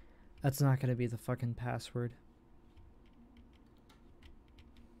 That's not gonna be the fucking password.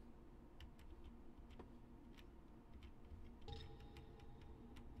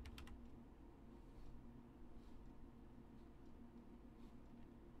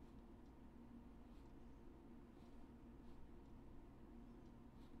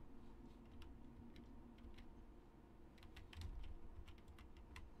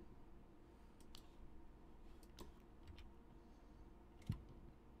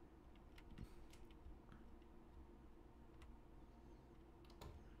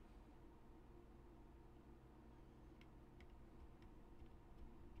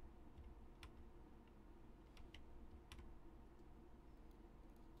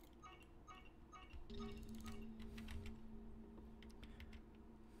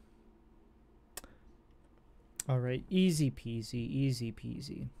 All right, easy peasy, easy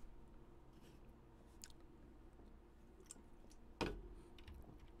peasy. It's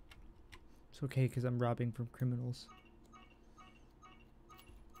okay because I'm robbing from criminals.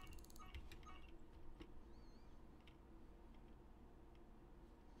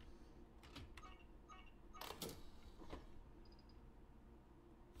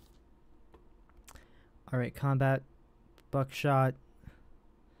 All right, combat, buckshot,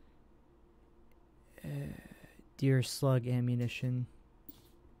 deer slug ammunition.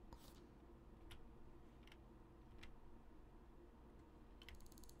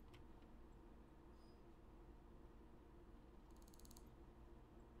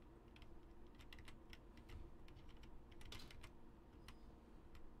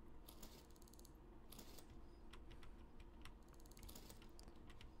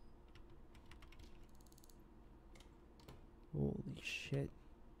 Holy shit.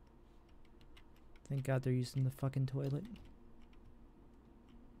 Thank God they're using the fucking toilet.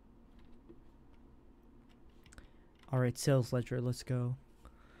 Alright, sales ledger, let's go.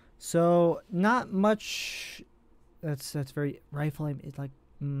 So, not much. That's very rifle. It like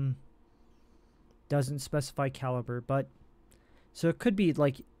doesn't specify caliber, but so it could be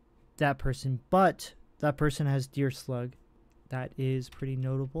like that person, but that person has deer slug. That is pretty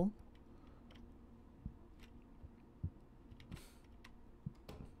notable.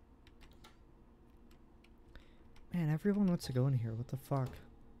 Man, everyone wants to go in here. What the fuck?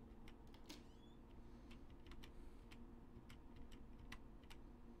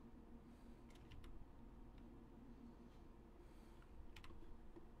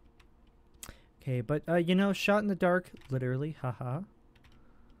 Okay, but you know, shot in the dark, literally, haha.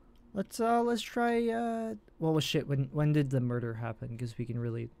 Let's try well shit, when did the murder happen? Because we can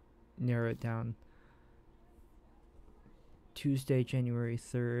really narrow it down. Tuesday, January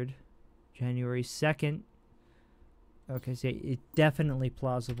 3rd, January 2nd. Okay, so it's definitely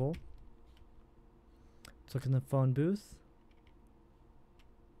plausible. Let's look in the phone booth.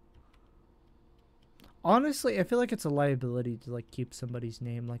 Honestly, I feel like it's a liability to like keep somebody's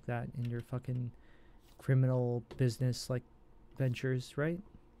name like that in your fucking criminal business like ventures, right?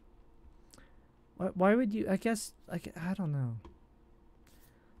 Why would you? I guess like I don't know.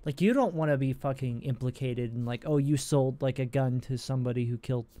 Like you don't want to be fucking implicated in like, oh, you sold like a gun to somebody who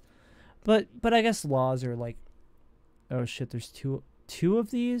killed. But I guess laws are like, oh shit, there's two of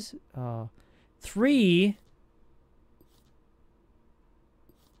these? 3.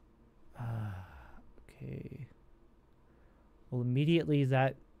 Okay. Well, immediately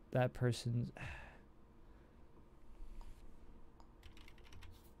that person's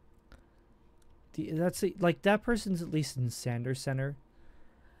that's like that person's at least in Sanders Center.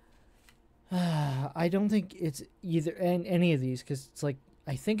 I don't think it's either any of these because it's like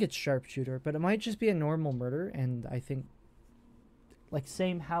I think it's sharpshooter, but it might just be a normal murder, and I think like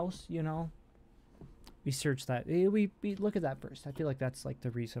same house, you know. We search that. We look at that first. I feel like that's like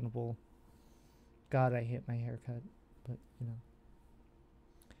the reasonable. God, I hate my haircut, but you know,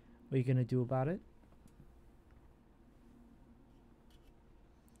 what are you gonna do about it?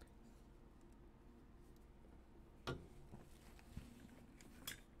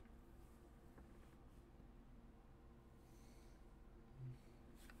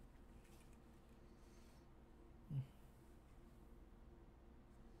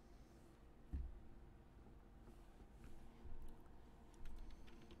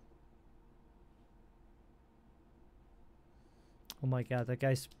 Oh my god, that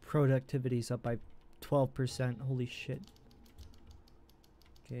guy's productivity's up by 12%. Holy shit.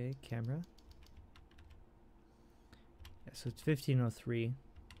 Okay, camera. Yeah, so it's 1503.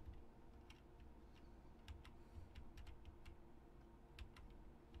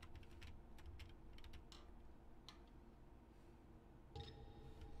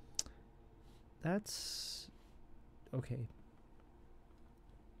 That's okay.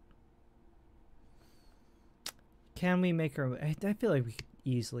 Can we make our way? I feel like we could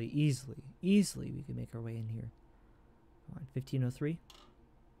easily we could make our way in here. Come on, 1503.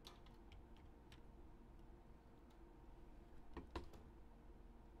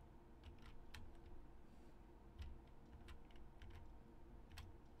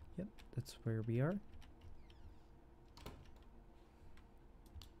 Yep, that's where we are.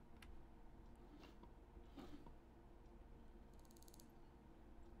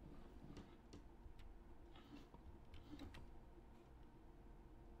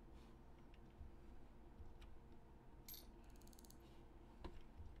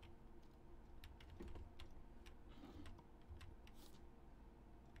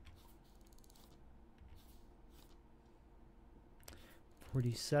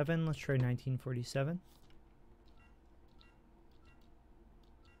 '47. Let's try 1947.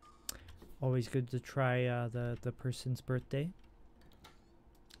 Always good to try the person's birthday.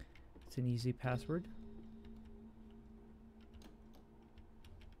 It's an easy password.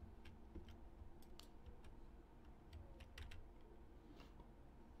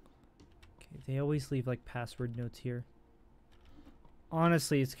 Okay, they always leave like password notes here.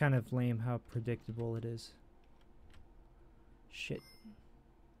 Honestly, it's kind of lame how predictable it is. Shit.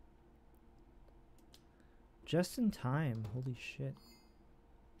 Just in time. Holy shit.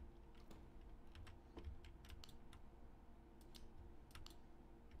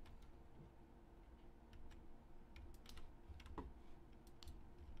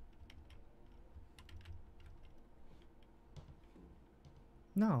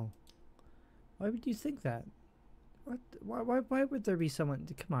 No. Why would you think that? What? Why would there be someone?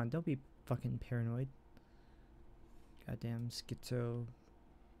 Come on, don't be fucking paranoid. Goddamn schizo.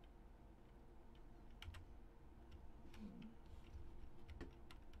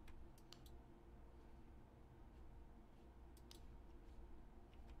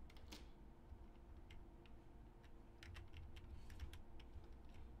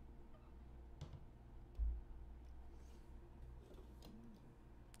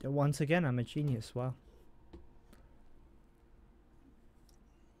 Once again, I'm a genius. Wow.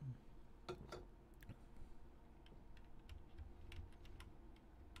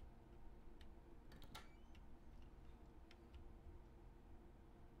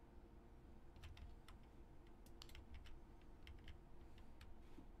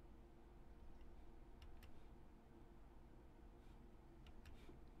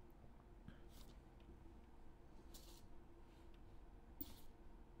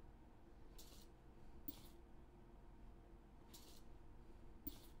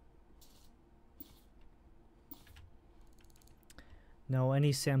 No,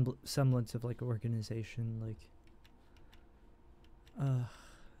 any semblance of like organization, like,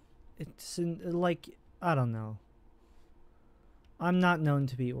 it's like, I don't know. I'm not known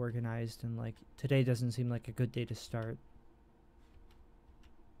to be organized, and like today doesn't seem like a good day to start.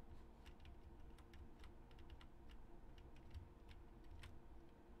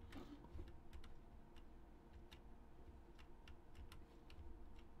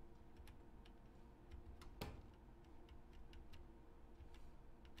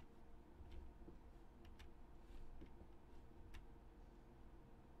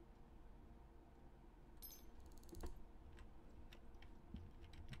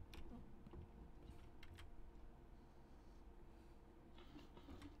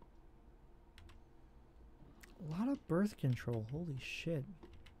 A lot of birth control, holy shit.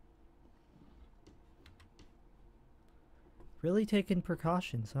 Really taking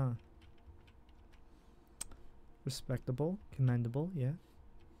precautions, huh? Respectable, commendable, yeah.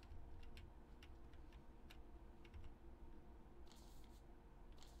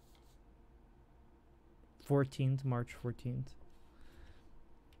 14th, March 14th.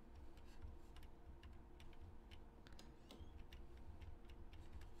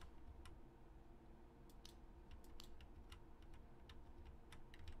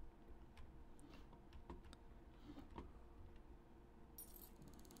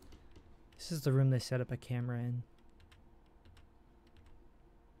 This is the room they set up a camera in.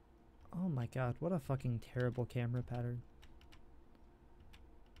 Oh my god, what a fucking terrible camera pattern.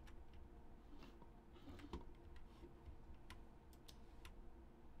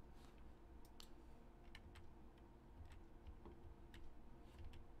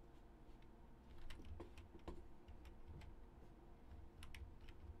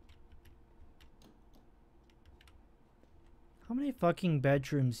 How many fucking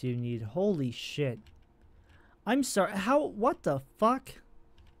bedrooms do you need? Holy shit. I'm sorry, what the fuck?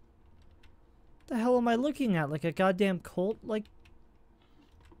 What the hell am I looking at? Like a goddamn cult? Like...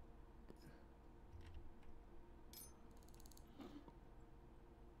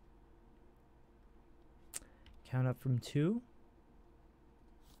 Count up from 2.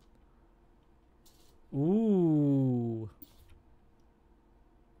 Ooh.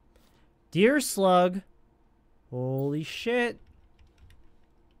 Deer slug. Holy shit.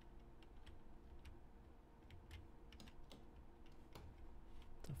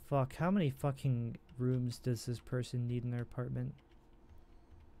 The fuck? How many fucking rooms does this person need in their apartment?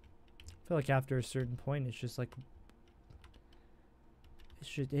 I feel like after a certain point, it's just like...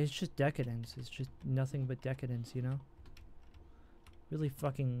 It's just decadence. It's just nothing but decadence, you know? Really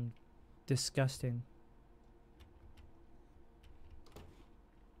fucking disgusting.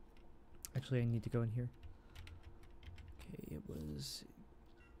 Actually, I need to go in here. Okay, it was...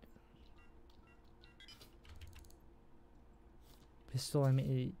 Pistol, I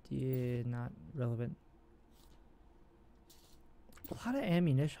mean, yeah, not relevant. A lot of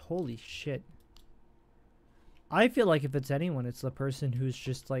ammunition. Holy shit. I feel like if it's anyone, it's the person who's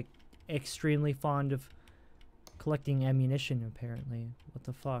just like extremely fond of collecting ammunition, apparently. What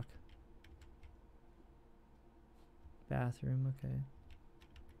the fuck? Bathroom, okay.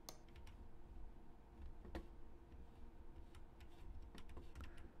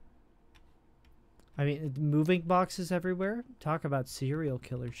 I mean, moving boxes everywhere? Talk about serial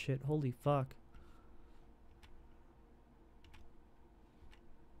killer shit. Holy fuck.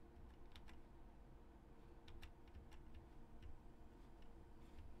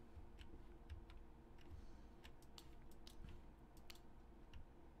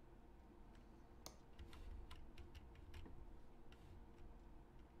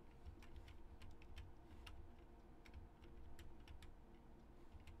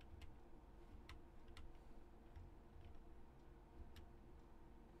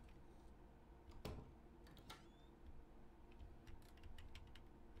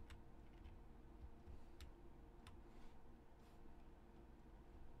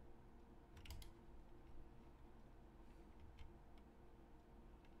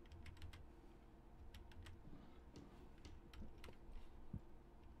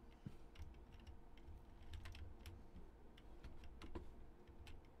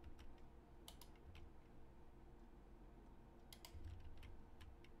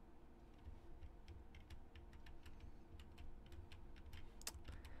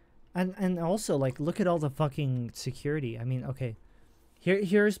 And also, like, look at all the fucking security. I mean, okay.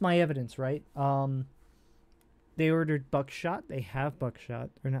 Here's my evidence, right? They ordered buckshot. They have buckshot.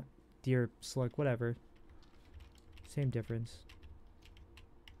 Or not, deer, slug, whatever. Same difference.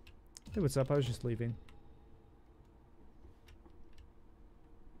 Hey, what's up? I was just leaving.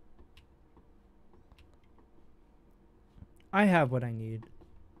 I have what I need.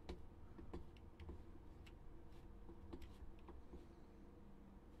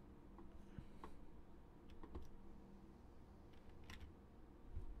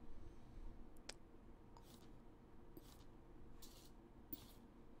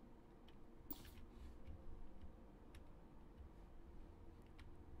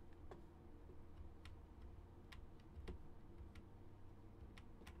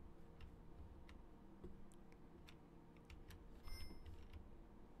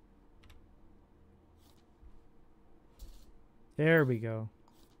 There we go.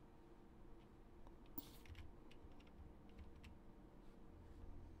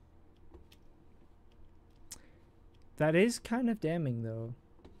 That is kind of damning, though.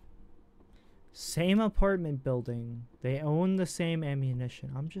 Same apartment building. They own the same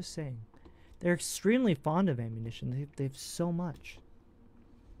ammunition. I'm just saying. They're extremely fond of ammunition. They have so much.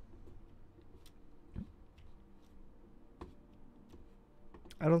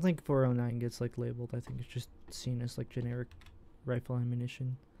 I don't think 409 gets, like, labeled. I think it's just seen as, like, generic rifle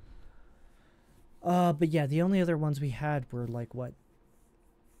ammunition. But yeah, the only other ones we had were, like, what?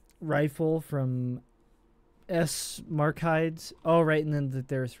 Rifle from S. Markhides. Oh, right, and then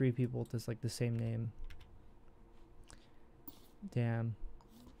there are 3 people with this, like, the same name. Damn.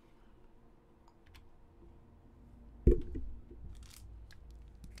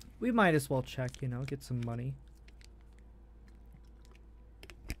 We might as well check, you know, get some money.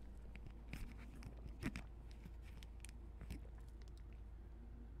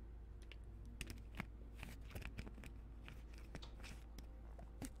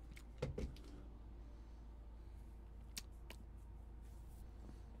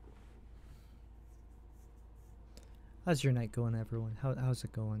 How's your night going, everyone? How's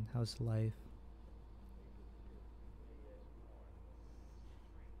it going? How's life?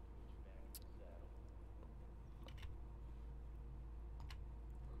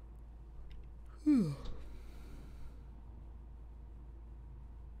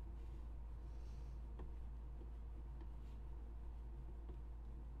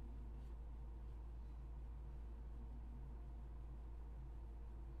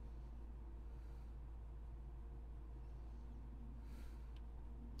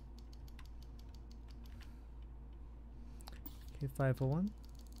 Okay, 501.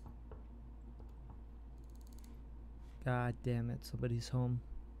 God damn it, somebody's home.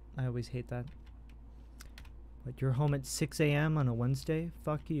 I always hate that. But you're home at 6 a.m. on a Wednesday?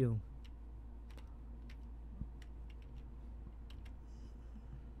 Fuck you.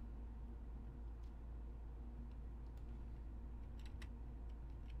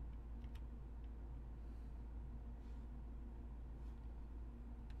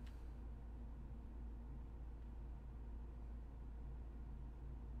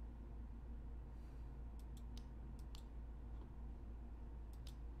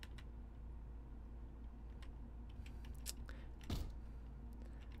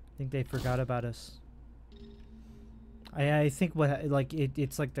 I think they forgot about us. I think what, like,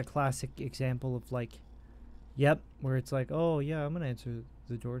 it's like the classic example of, like, yep, where it's like, oh yeah, I'm gonna answer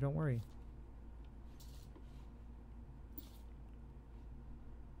the door, don't worry.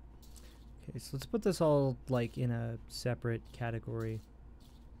 Okay, so let's put this all, like, in a separate category.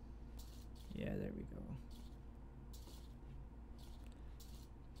 Yeah, there we go.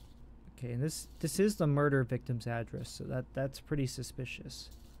 Okay, and this is the murder victim's address, so that's pretty suspicious.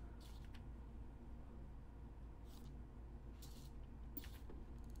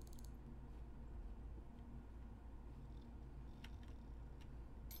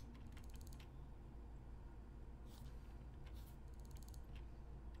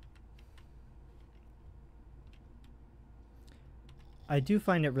 I do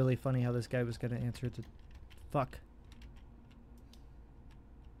find it really funny how this guy was gonna answer the fuck.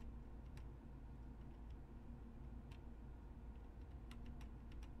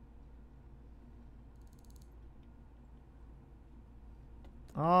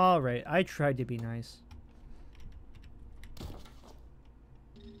 Alright, I tried to be nice.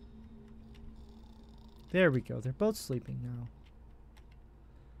 There we go, they're both sleeping now.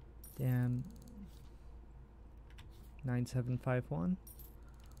 Damn. 9751.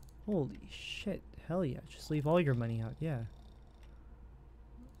 Holy shit. Hell yeah. Just leave all your money out. Yeah.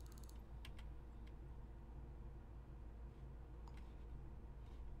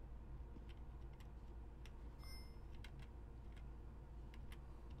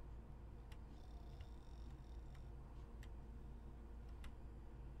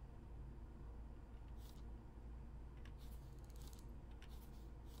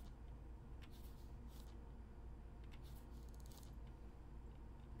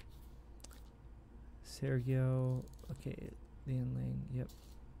 Sergio. Okay. Lian Ling. Yep.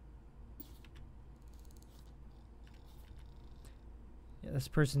 Yeah, this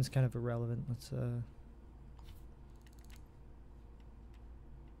person's kind of irrelevant. Let's,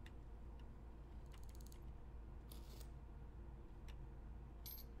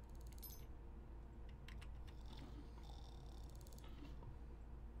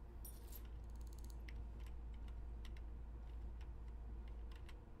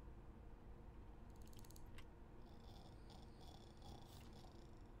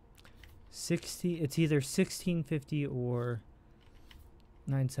 60. It's either 1650 or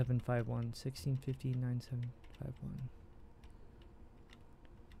 9751. 1650, 9751.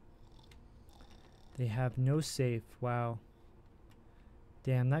 They have no safe. Wow.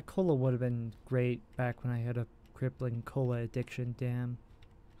 Damn, that cola would have been great back when I had a crippling cola addiction. Damn.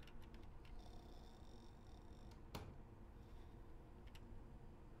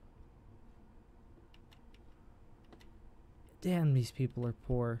 Damn, these people are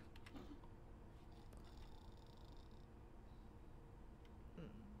poor.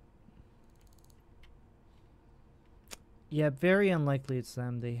 Yeah, very unlikely it's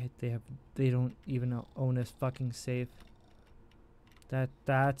them. They don't even own a fucking safe.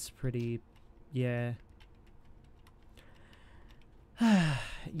 That's pretty, yeah.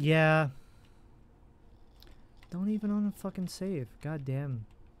 Yeah. Don't even own a fucking safe. God damn.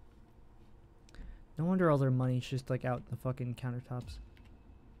 No wonder all their money's just like out the fucking countertops.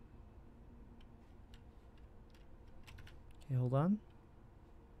 Okay, hold on.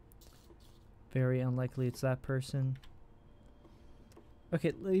 Very unlikely it's that person.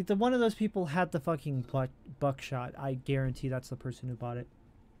 Okay, the one of those people had the fucking buckshot. I guarantee that's the person who bought it.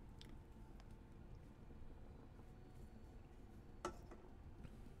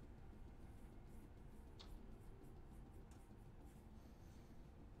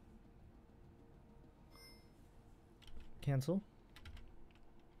 Cancel.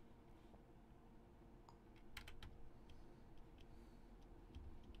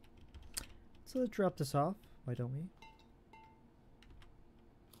 So let's drop this off. Why don't we?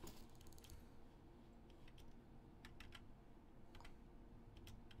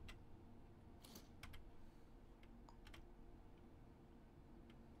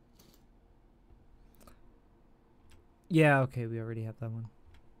 Yeah, okay, we already have that one.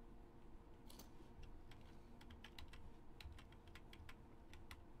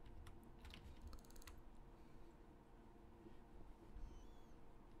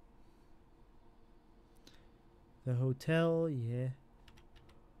 The hotel, yeah.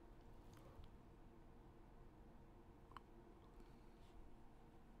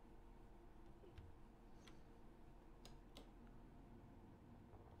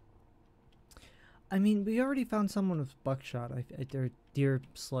 I mean, we already found someone with buckshot. They're deer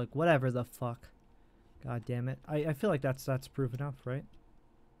slug, whatever the fuck. God damn it. I feel like that's proof enough, right?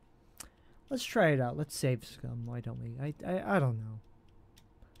 Let's try it out. Let's save scum. Why don't we? I don't know.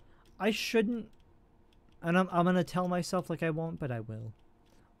 I shouldn't, and I'm gonna tell myself like I won't, but I will.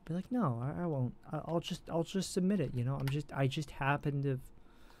 I'll be like, no, I won't. I'll just submit it. You know, I just happen to.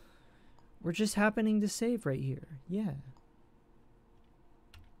 We're just happening to save right here. Yeah.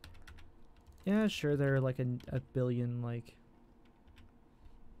 Yeah, sure, there are like a billion, like...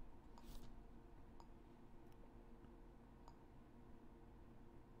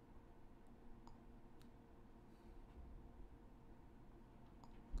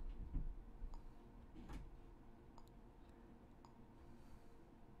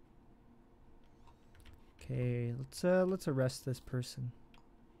 Okay, let's arrest this person.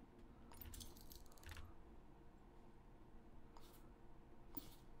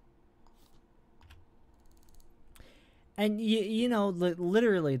 And you know,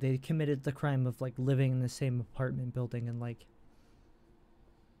 literally they committed the crime of like living in the same apartment building and like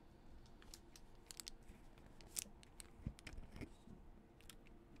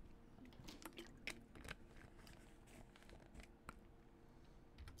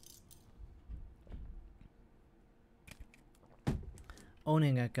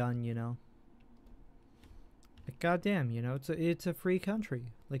owning a gun, you know. Like, goddamn, you know, it's a free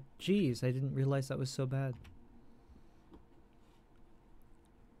country. Like, geez, I didn't realize that was so bad.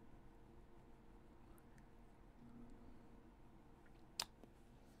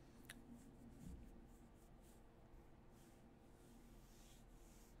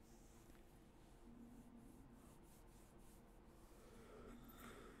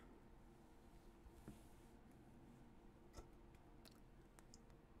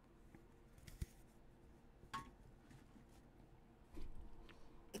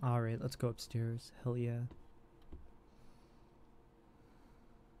 Alright, let's go upstairs. Hell yeah.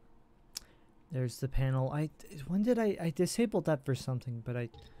 There's the panel. When did I disabled that for something, but I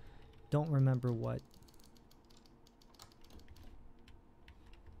don't remember what.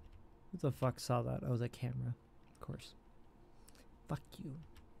 Who the fuck saw that? Oh, the camera. Of course. Fuck you.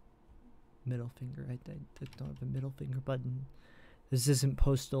 Middle finger. I don't have a middle finger button. This isn't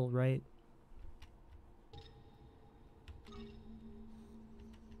Postal, right?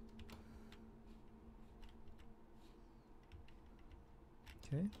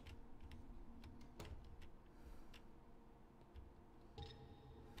 Okay.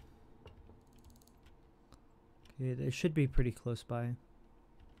 Okay, they should be pretty close by.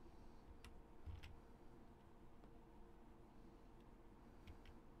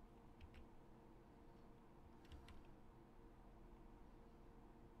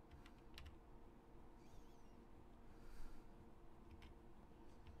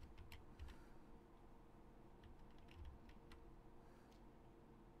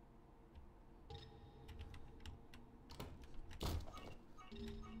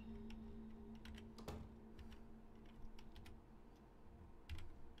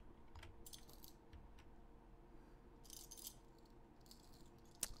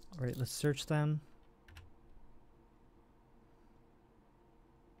 Alright, let's search them.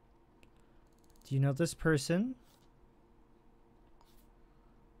 Do you know this person?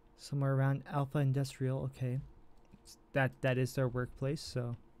 Somewhere around Alpha Industrial, okay. That is their workplace,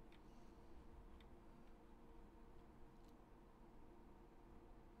 so.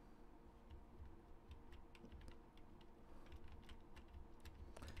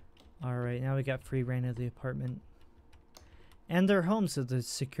 Alright, now we got free reign of the apartment. And their home, so the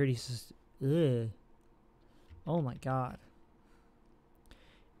security system. Ugh. Oh my god.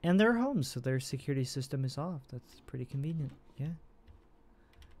 And their home, so their security system is off. That's pretty convenient. Yeah.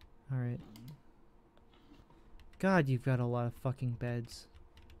 Alright. God, you've got a lot of fucking beds.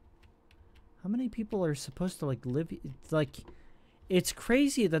 How many people are supposed to like live? It's like, it's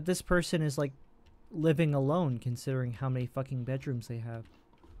crazy that this person is like living alone, considering how many fucking bedrooms they have.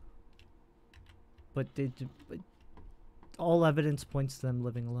 But all evidence points to them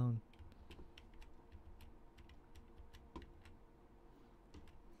living alone.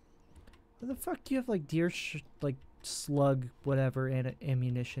 What the fuck do you have like like slug whatever and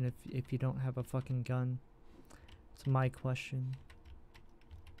ammunition if you don't have a fucking gun? It's my question.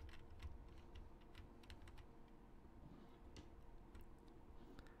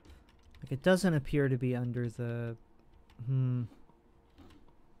 Like, it doesn't appear to be under the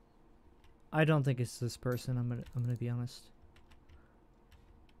I don't think it's this person. I'm gonna be honest.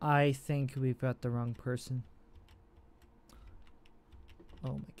 I think we've got the wrong person.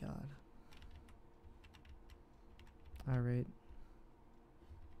 Oh my god. Alright.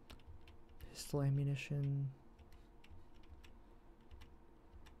 Pistol ammunition.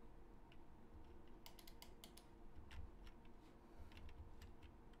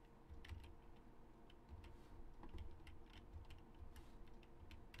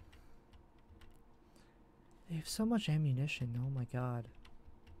 They have so much ammunition. Oh my god.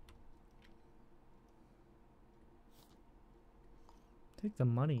 Take the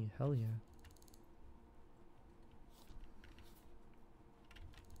money. Hell yeah.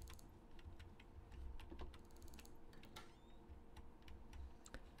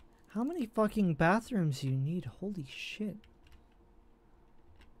 How many fucking bathrooms do you need? Holy shit.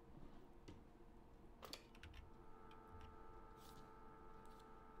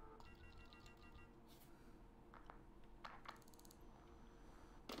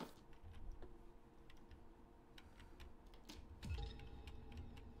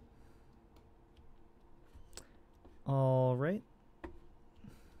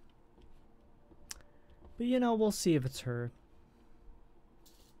 But you know, we'll see if it's her.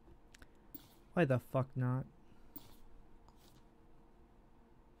 Why the fuck not?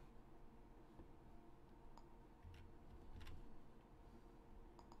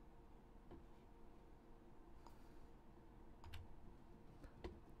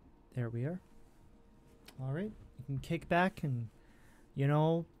 There we are. All right, you can kick back and, you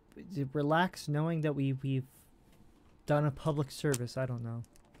know, relax knowing that we've done a public service. I don't know.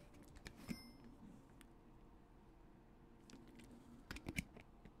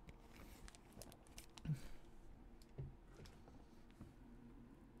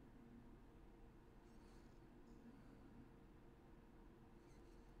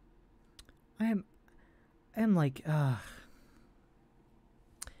 I am like, oh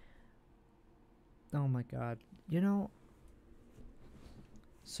my god. You know,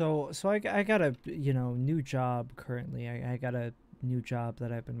 so I got a, you know, new job currently. I got a new job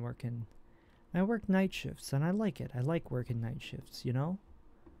that I've been working. I work night shifts and I like it. I like working night shifts, you know?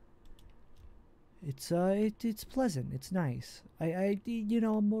 It's pleasant. It's nice. You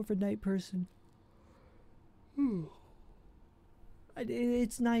know, I'm more of a night person.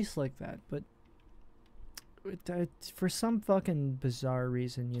 It's nice like that, but for some fucking bizarre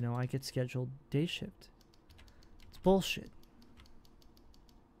reason, you know, I get scheduled day shift. It's bullshit.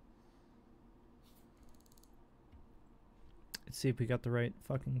 Let's see if we got the right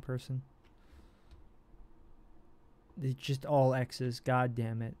fucking person. It's just all X's. God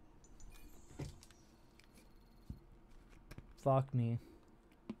damn it. Fuck me.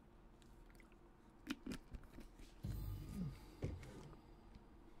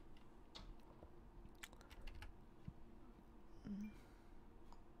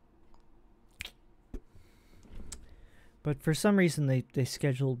 But for some reason they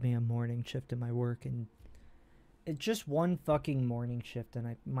scheduled me a morning shift in my work, and it's just one fucking morning shift,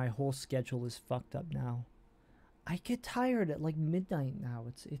 and my whole schedule is fucked up now. I get tired at like midnight now.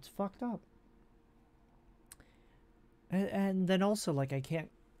 It's fucked up. And then also like I can't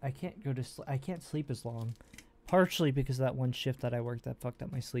go to I can't sleep as long, partially because of that one shift that I worked that fucked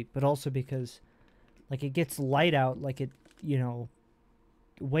up my sleep, but also because like it gets light out like it, you know,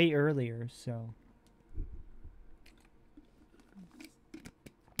 way earlier, so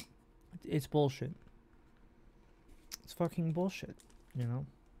it's bullshit. It's fucking bullshit, you know?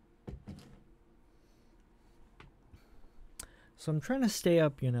 So I'm trying to stay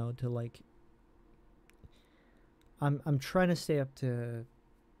up, you know, to like I'm trying to stay up to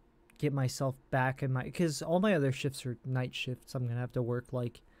get myself back in my, because all my other shifts are night shifts. I'm going to have to work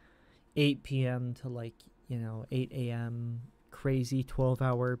like 8 p.m. to like, you know, 8 a.m. crazy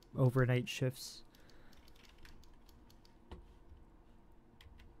 12-hour overnight shifts.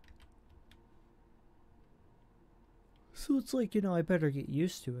 So it's like, you know, I better get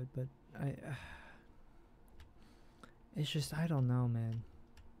used to it, but it's just, I don't know, man.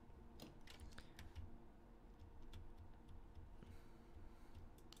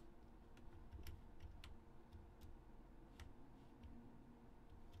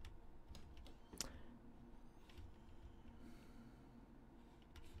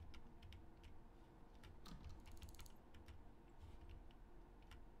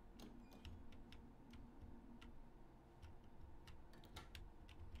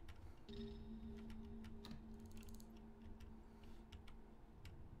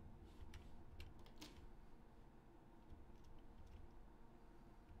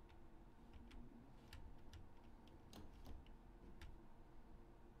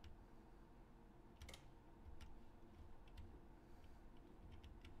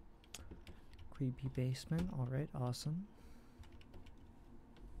 Creepy basement. All right, awesome.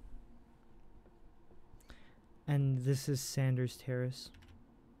 And this is Sanders Terrace.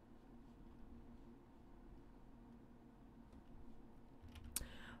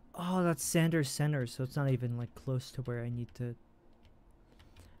 Oh, that's Sanders Center, so it's not even like close to where I need to.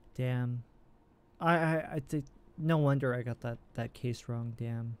 Damn. I think no wonder I got that case wrong.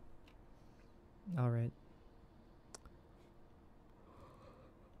 Damn. All right.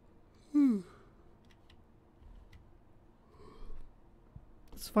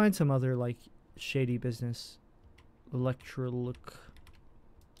 Let's find some other like shady business. Electrolook.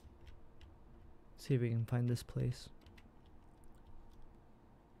 See if we can find this place.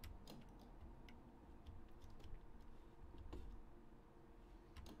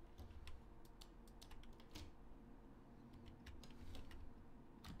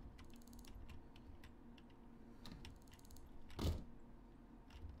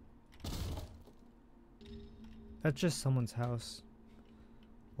 That's just someone's house.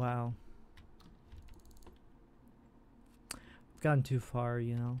 Wow. I've gotten too far,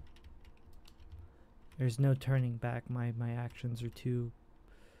 you know. There's no turning back. My actions are too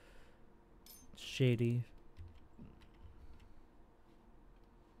shady.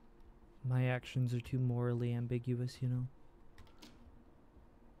 My actions are too morally ambiguous, you know?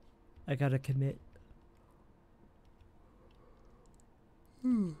 I gotta commit.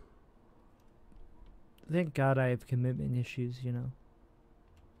 Thank God I have commitment issues, you know?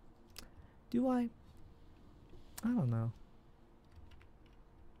 Do I? I don't know.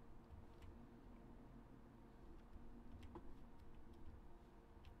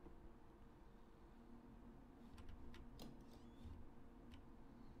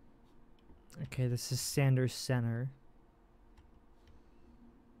 Okay, this is Sanders Center.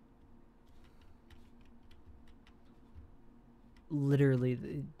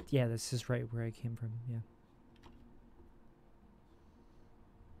 Literally, yeah, this is right where I came from, yeah.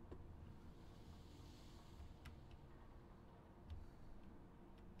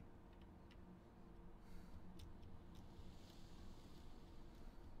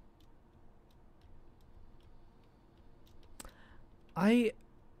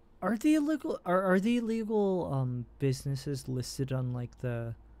 Are the illegal businesses listed on like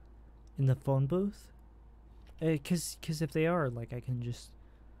in the phone booth? Cause if they are, like, I can just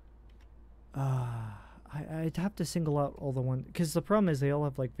I'd have to single out all the ones, because the problem is they all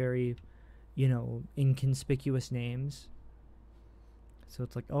have like very, you know, inconspicuous names. So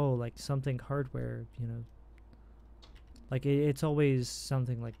it's like, oh, like something hardware, you know. Like it's always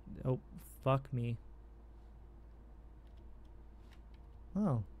something like, oh, fuck me.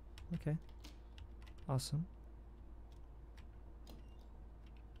 Oh, okay. Awesome.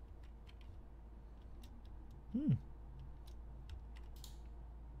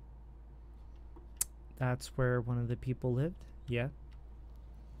 That's where one of the people lived? Yeah.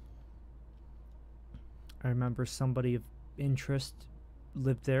 I remember somebody of interest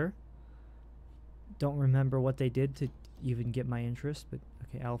lived there. Don't remember what they did to even get my interest, but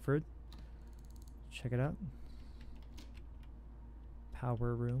okay, Alfred. Check it out.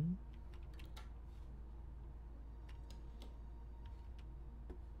 Power room.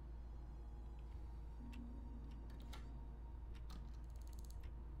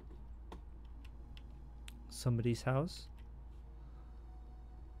 Somebody's house.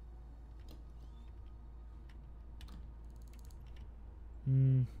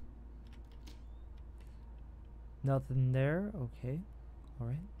 Nothing there. Okay. All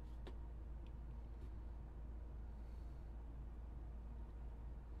right.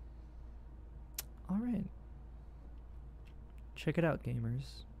 All right. Check it out,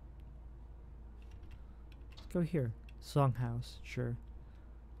 gamers. Let's go here. Songhouse. Sure.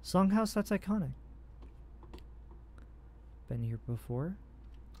 Songhouse, that's iconic. Been here before.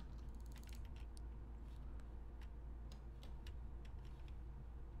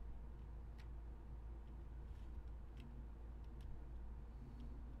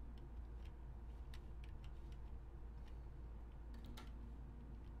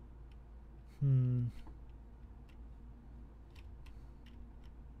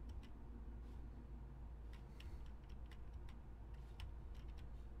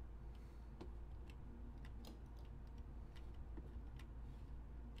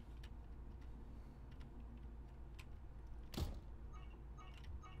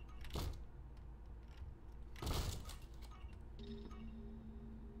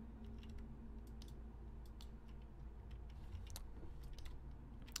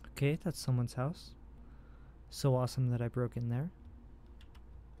 Okay, that's someone's house. So awesome that I broke in there.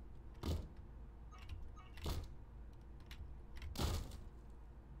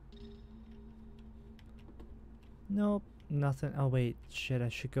 Nope, nothing. Oh wait, shit, I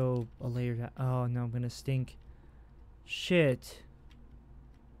should go a layer down. Oh no, I'm gonna stink. Shit.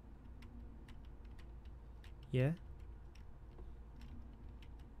 Yeah?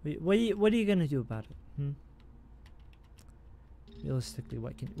 Wait, what are you gonna do about it? Realistically,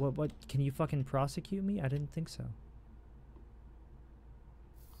 what can you fucking prosecute me? I didn't think so.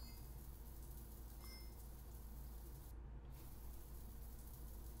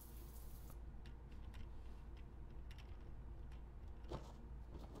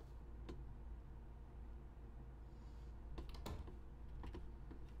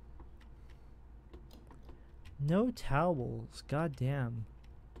 No towels. God damn.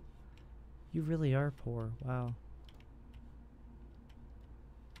 You really are poor. Wow.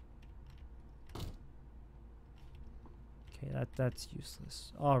 Okay, that's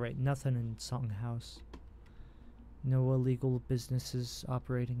useless. Alright, nothing in Songhouse. No illegal businesses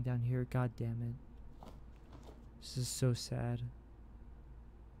operating down here. God damn it. This is so sad.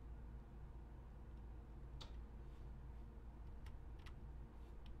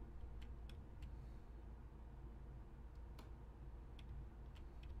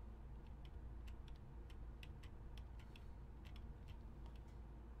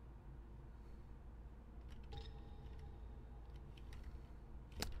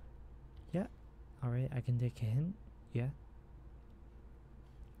 Alright, I can take a hint. Yeah.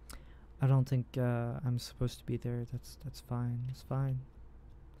 I don't think I'm supposed to be there. That's fine. It's fine.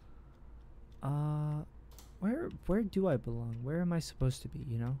 Where do I belong? Where am I supposed to be,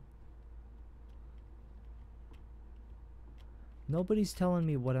 you know? Nobody's telling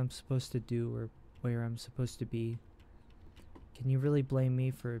me what I'm supposed to do or where I'm supposed to be. Can you really blame me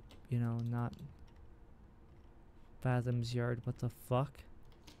for, you know, not Fathom's Yard? What the fuck?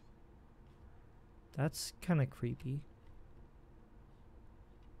 That's kind of creepy.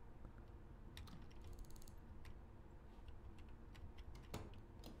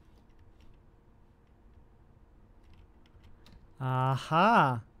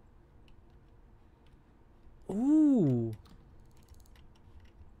 Aha! Ooh!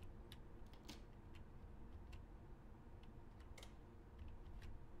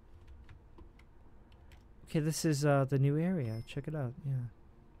 Okay, this is the new area. Check it out. Yeah.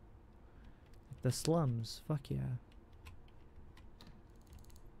 Like the slums. Fuck yeah.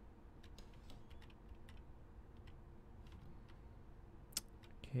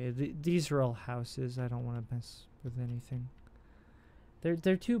 Okay, these are all houses. I don't want to mess with anything.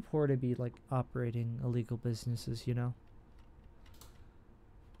 They're too poor to be like operating illegal businesses, you know.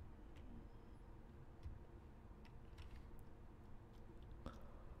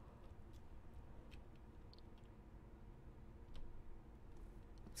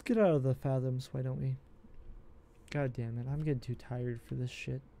 Let's get out of the Fathoms, why don't we? God damn it, I'm getting too tired for this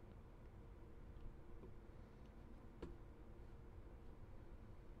shit.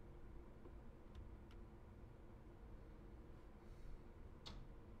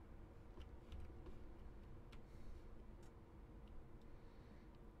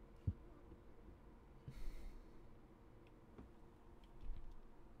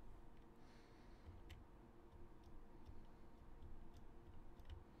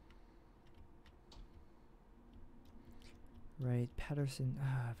 Right, Patterson.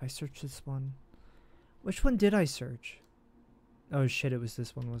 If I search this one. Which one did I search? Oh shit, it was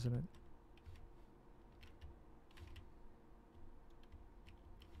this one, wasn't it?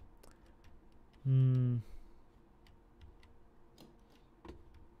 Hmm.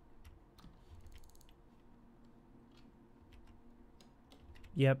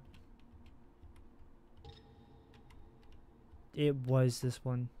 Yep. It was this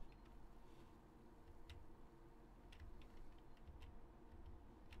one.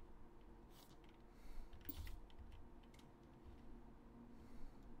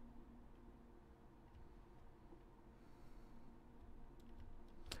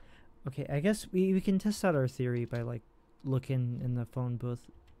 Okay, I guess we can test out our theory by like looking in the phone booth.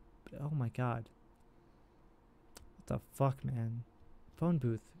 Oh my god. What the fuck, man? Phone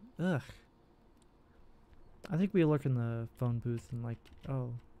booth. Ugh. I think we look in the phone booth and like,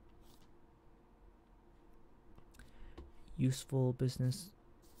 oh. Useful business.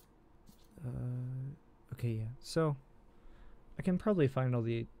 Okay, yeah. So, I can probably find all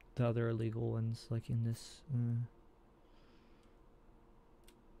the other illegal ones like in this.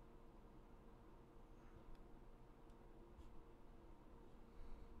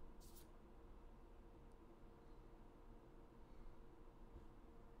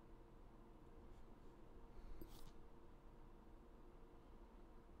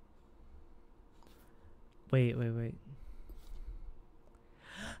 Wait.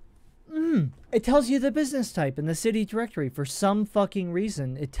 It tells you the business type in the city directory for some fucking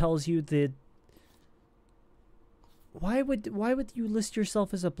reason. It tells you the. Why would you list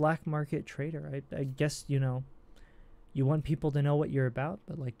yourself as a black market trader? I guess, you know, you want people to know what you're about,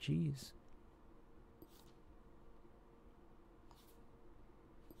 but like, geez.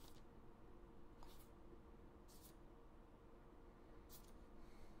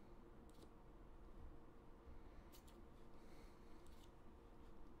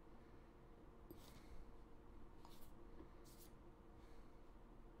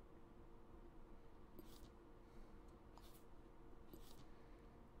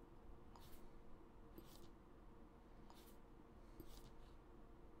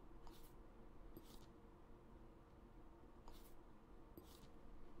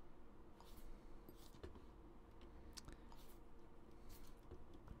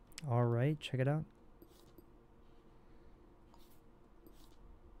 All right, check it out.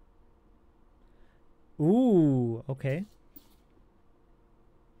 Ooh, okay.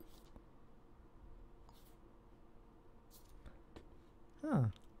 Huh.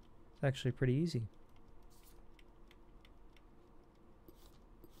 It's actually pretty easy.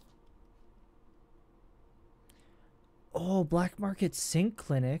 Oh, black market sink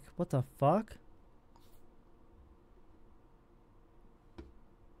clinic. What the fuck?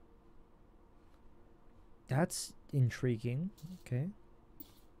 That's intriguing. Okay.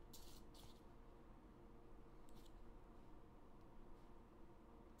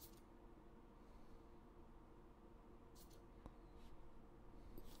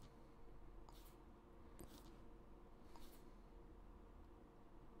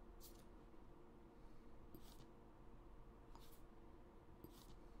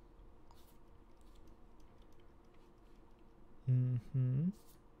 Mm-hmm.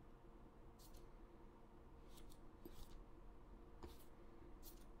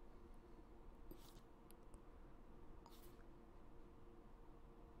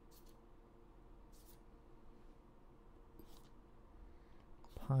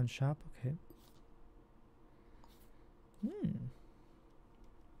 Pawn shop, okay. Hmm.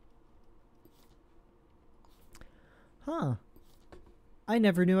 Huh. I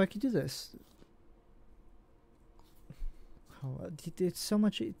never knew I could do this. Oh, it's so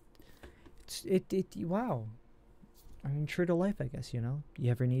much. Wow. I mean, true to life, I guess, you know?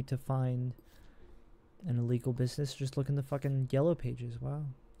 You ever need to find an illegal business, just look in the fucking yellow pages. Wow.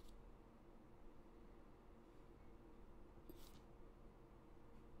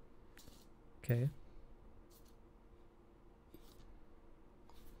 Okay.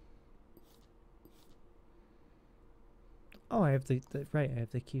 Oh, I have the right, I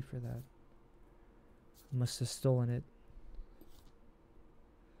have the key for that. Must have stolen it.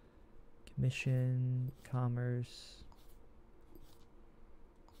 Commission, commerce.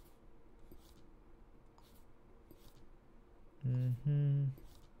 Mm-hmm.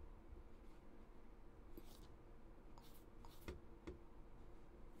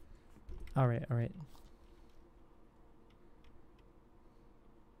 Alright, alright.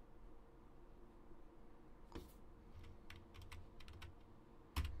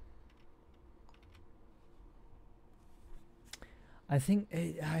 I think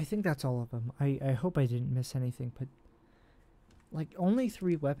that's all of them. I hope I didn't miss anything, but like only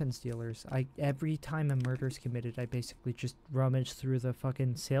 3 weapons dealers. Every time a murder's committed, I basically just rummage through the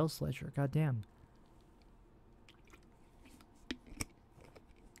fucking sales ledger. Goddamn.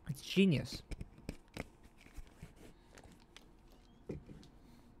 It's genius.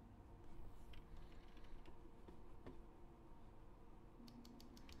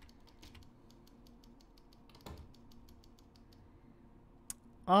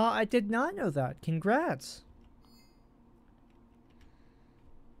 I did not know that. Congrats.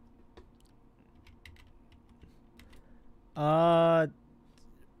 If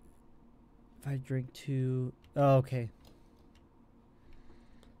I drink 2... Oh, okay.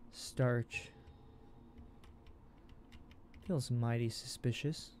 Starch. Feels mighty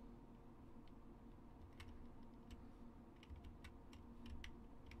suspicious.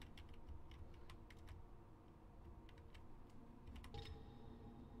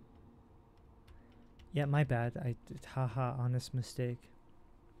 Yeah, my bad. Haha, honest mistake.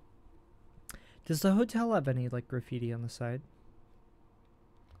 Does the hotel have any, like, graffiti on the side?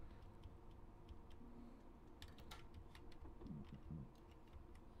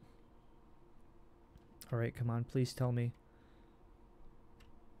 Alright, come on, please tell me.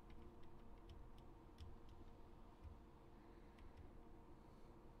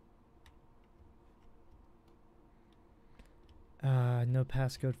 No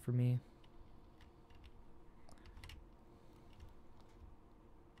passcode for me.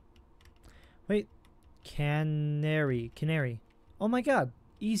 Wait. Canary. Canary. Oh my god.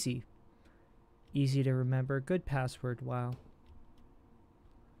 Easy. Easy to remember. Good password. Wow.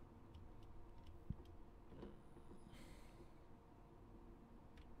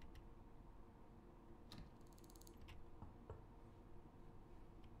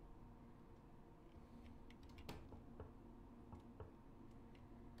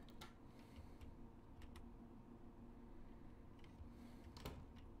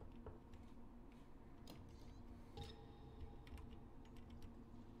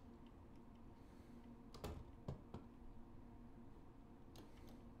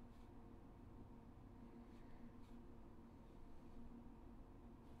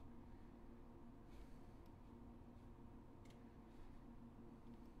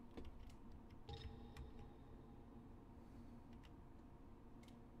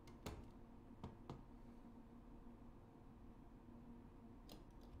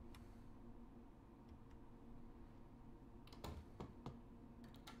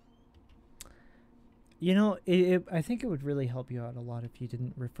 You know, I think it would really help you out a lot if you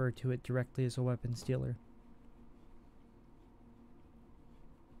didn't refer to it directly as a weapons dealer.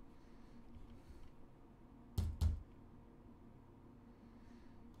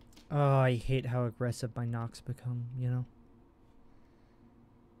 Oh, I hate how aggressive my knocks become, you know?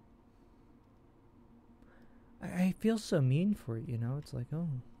 feels so mean for it, you know? It's like, oh,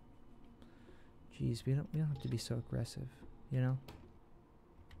 geez, we don't have to be so aggressive, you know?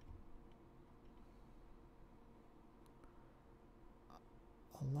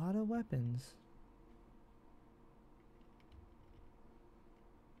 A lot of weapons.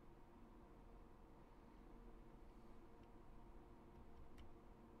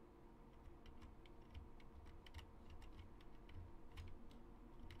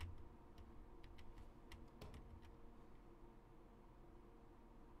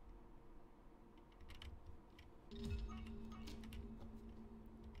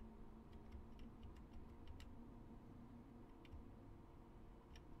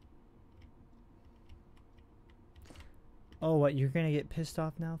 Oh, what? You're gonna get pissed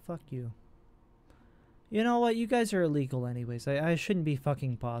off now? Fuck you. You know what? You guys are illegal anyways. I shouldn't be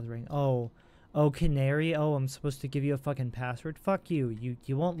fucking bothering. Oh. Oh, Canary? Oh, I'm supposed to give you a fucking password? Fuck you.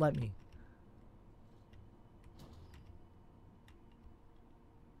 You won't let me.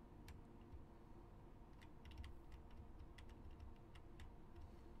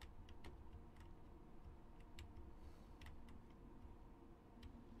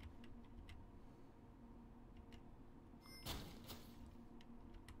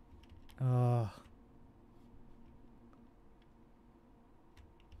 Ugh.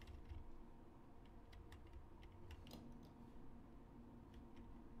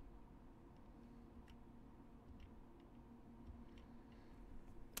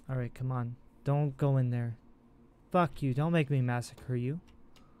 Alright, come on. Don't go in there. Fuck you. Don't make me massacre you.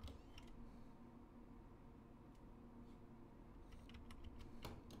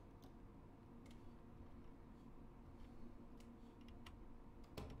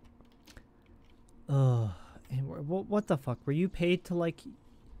 Ugh. And what the fuck? Were you paid to, like...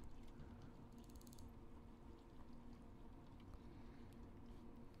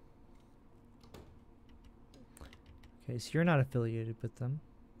 Okay, so you're not affiliated with them.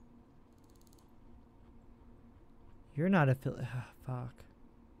 You're not affiliated. Fuck.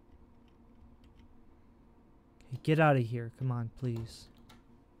 Okay, get out of here. Come on, please.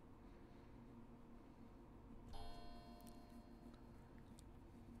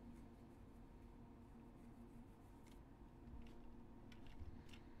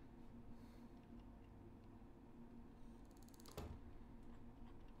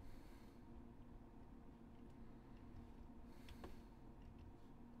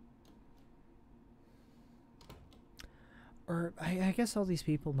 Or I guess all these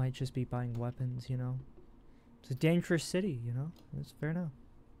people might just be buying weapons, you know? It's a dangerous city, you know? It's fair enough.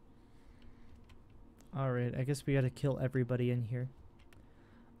 Alright, I guess we gotta kill everybody in here.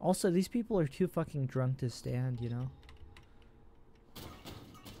 Also, these people are too fucking drunk to stand, you know?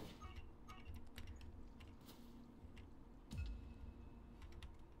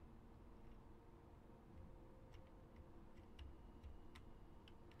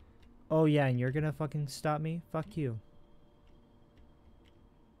 Oh yeah, and you're gonna fucking stop me? Fuck you.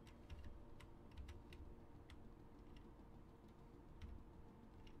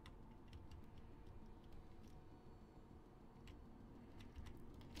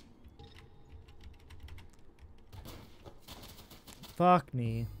 Fuck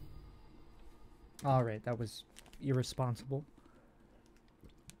me. Alright, that was irresponsible.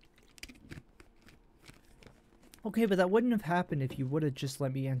 Okay, but that wouldn't have happened if you would have just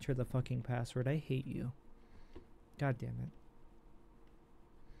let me enter the fucking password. I hate you. God damn it.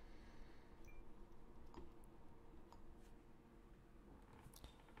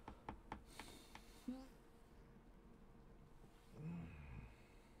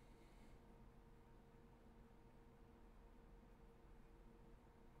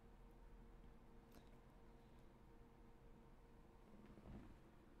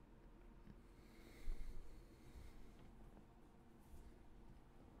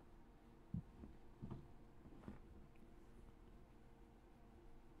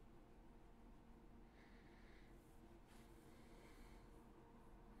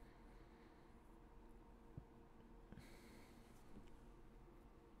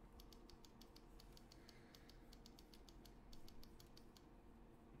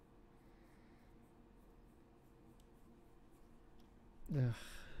 Ugh.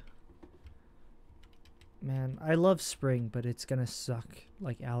 Man, I love spring, but it's gonna suck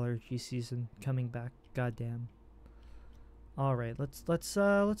like allergy season coming back. Goddamn. All right,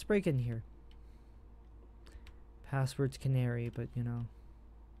 let's break in here. Password's Canary, but you know.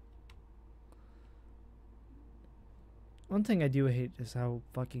 One thing I do hate is how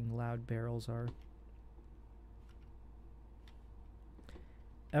fucking loud barrels are.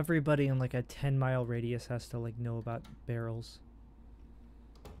 Everybody in like a 10-mile radius has to like know about barrels.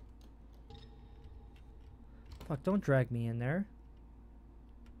 Fuck, don't drag me in there.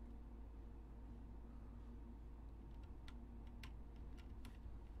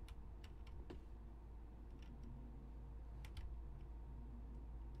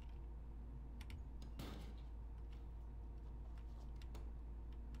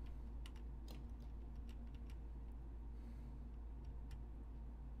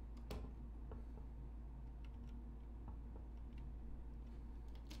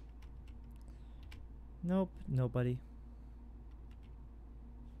 Nope, nobody.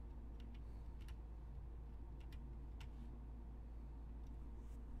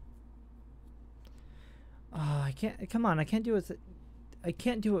 Ah, I can't. Come on, I can't do it. I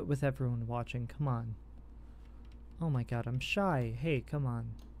can't do it with everyone watching. Come on. Oh my god, I'm shy. Hey, come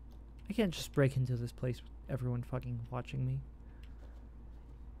on. I can't just break into this place with everyone fucking watching me.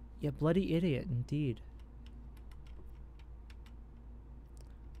 Yeah, bloody idiot, indeed.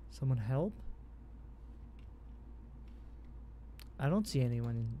 Someone help? I don't see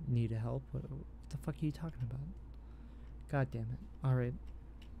anyone in need of help. What the fuck are you talking about? God damn it. Alright.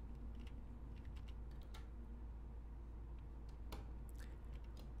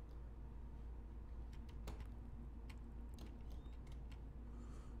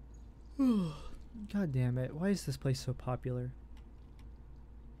 God damn it. Why is this place so popular?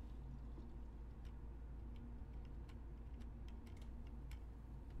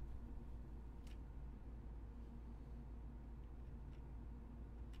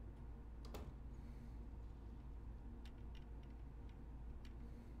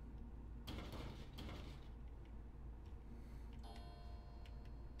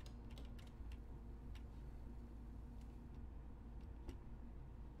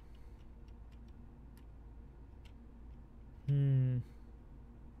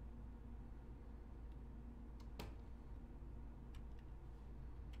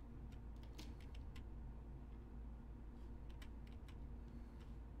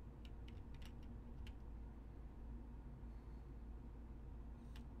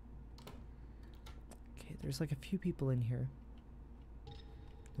 Okay, there's like a few people in here.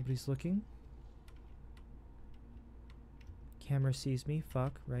 Nobody's looking. Camera sees me.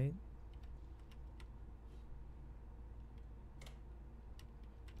 Fuck, right?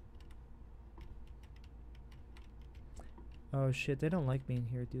 Oh shit, they don't like me in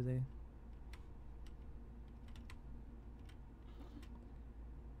here, do they?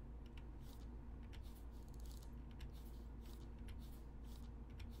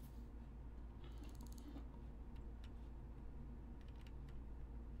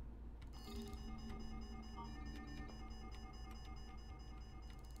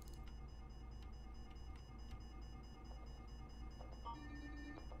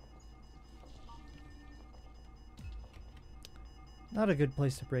 Not a good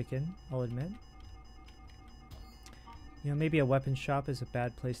place to break in, I'll admit. You know, maybe a weapon shop is a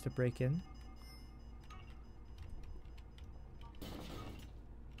bad place to break in.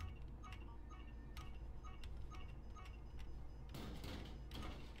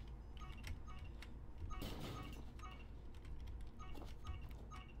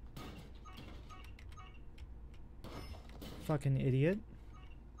 Fucking idiot.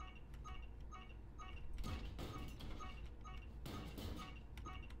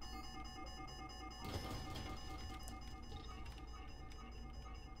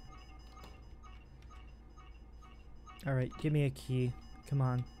 Alright, give me a key. Come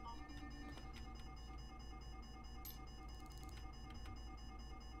on.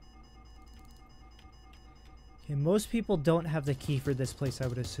 Okay, most people don't have the key for this place, I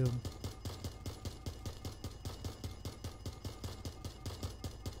would assume.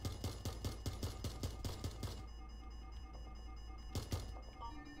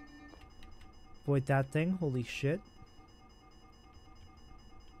 Avoid that thing. Holy shit.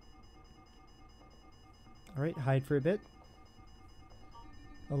 Alright, hide for a bit.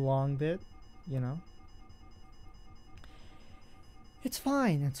 A long bit, you know. It's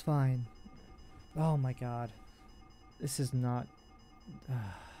fine, it's fine. Oh my god. This is not...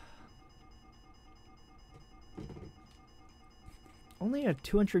 Only a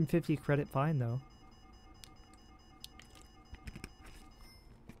 250 credit fine, though.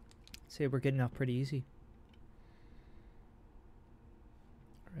 Say we're getting off pretty easy.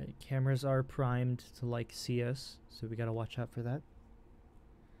 Alright, cameras are primed to, like, see us, so we gotta watch out for that.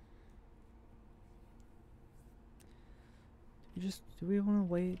 Do we want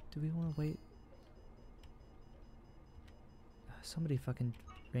to wait? Do we want to wait? Somebody fucking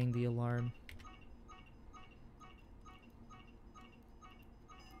rang the alarm.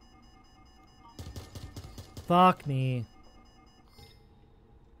 Fuck me.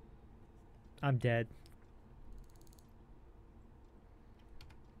 I'm dead.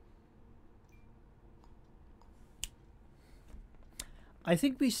 I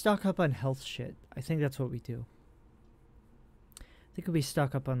think we stock up on health shit. I think that's what we do. I think if we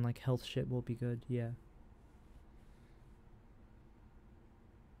stock up on like health shit, we'll be good. Yeah.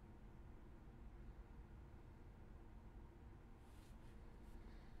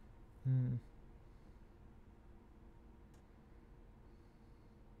 Hmm.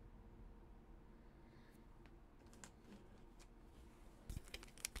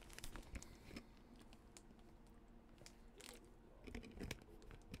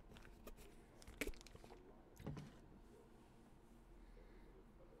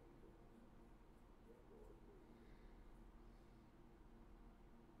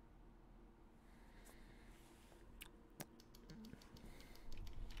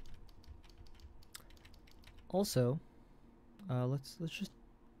 Also, let's just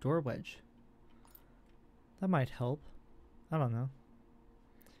door wedge. That might help. I don't know.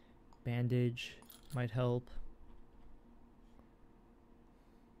 Bandage might help.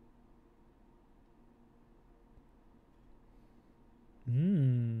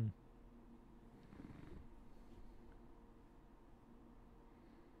 Hmm.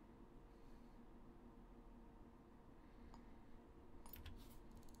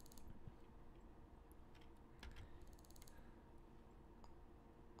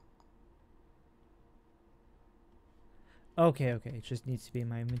 Okay, okay. It just needs to be in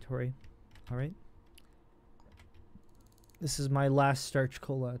my inventory. All right. This is my last starch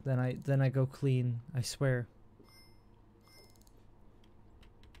cola. Then I go clean. I swear.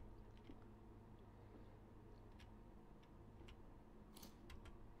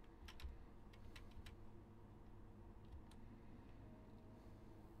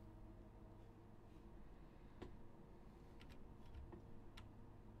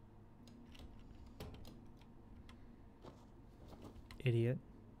 Idiot.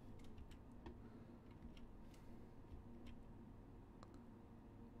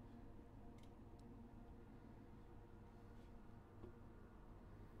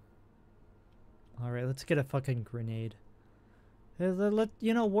 Alright, let's get a fucking grenade.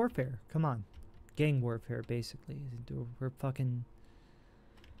 You know, warfare. Come on. Gang warfare, basically. We're fucking...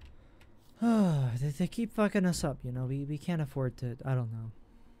 they keep fucking us up, you know? We can't afford to... I don't know.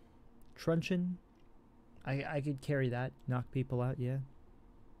 Truncheon? I could carry that. Knock people out, yeah.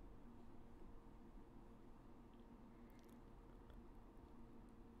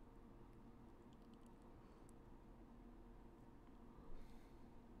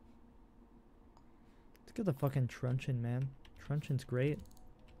 Let's get the fucking truncheon, man. Truncheon's great.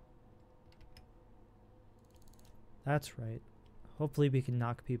 That's right. Hopefully we can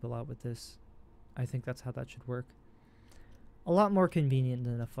knock people out with this. I think that's how that should work. A lot more convenient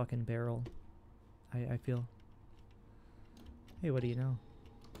than a fucking barrel. I feel. Hey, what do you know?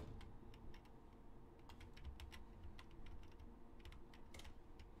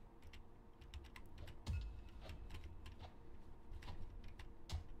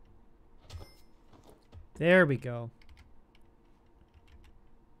 There we go.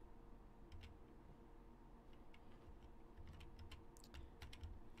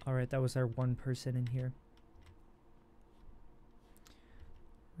 Alright, that was our one person in here.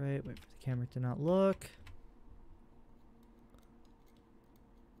 Right, wait for the camera to not look.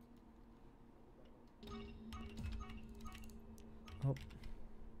 Oh.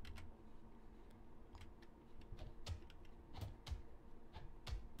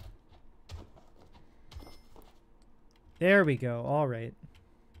 There we go. Alright.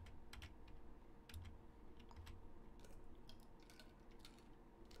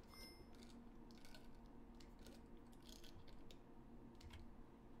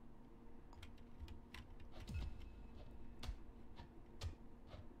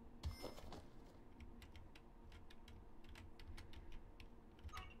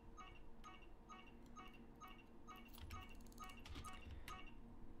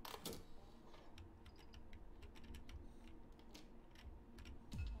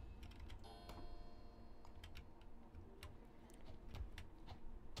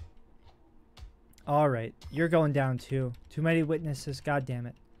 Alright, you're going down too. Too many witnesses, god damn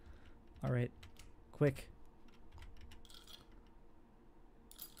it. Alright, quick.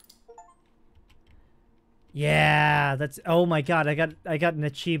 Yeah, that's, oh my god, I got an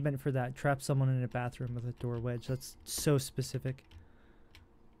achievement for that. Trap someone in a bathroom with a door wedge. That's so specific.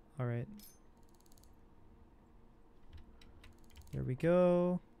 Alright. There we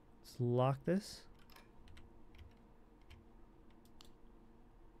go. Let's lock this.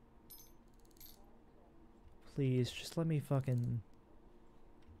 Please, just let me fucking...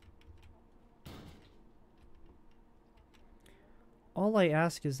 All I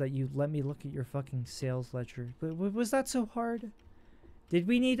ask is that you let me look at your fucking sales ledger. Was that so hard? Did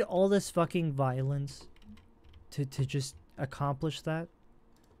we need all this fucking violence to just accomplish that?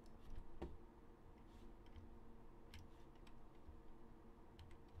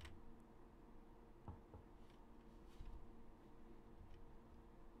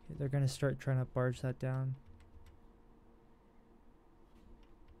 Okay, they're gonna start trying to barge that down.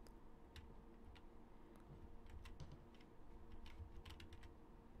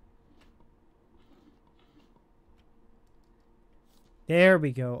 There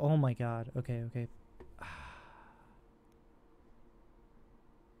we go. Oh my god. Okay, okay.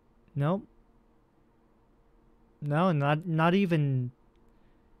 Nope. No, not even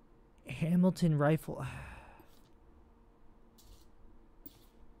Hamilton rifle.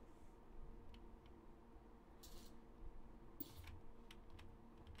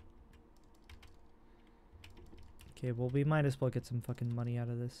 Okay, well, we might as well get some fucking money out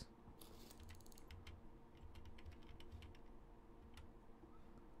of this.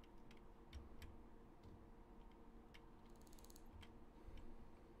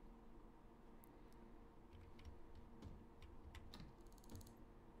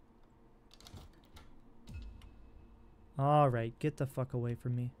 Alright, get the fuck away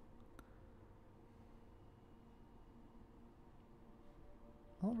from me.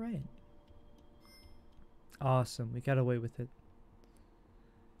 Alright. Awesome, we got away with it.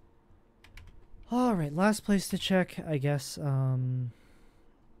 Alright, last place to check, I guess. I mean,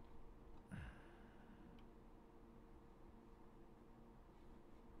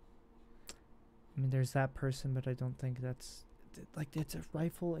 there's that person, but I don't think that's... Like, it's a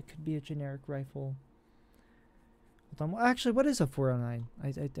rifle. It could be a generic rifle. Hold on. Actually, what is a 409?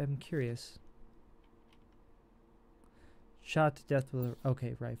 I'm curious. Shot to death with a...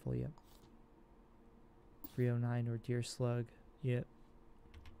 Okay, rifle, yep. 309 or deer slug, yep.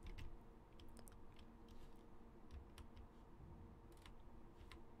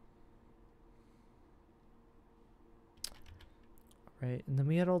 Right, and then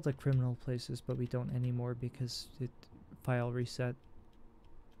we had all the criminal places, but we don't anymore because it file reset.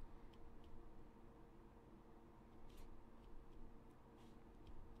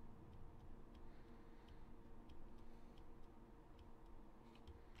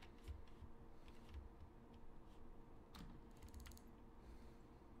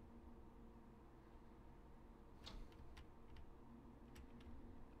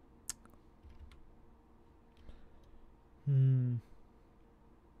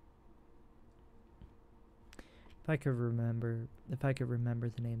 If I could remember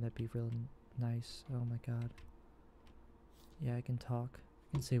the name, that'd be really nice. Oh my god. Yeah, I can talk.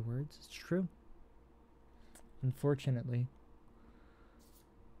 I can say words. It's true. Unfortunately.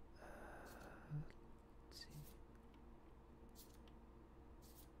 Let's see.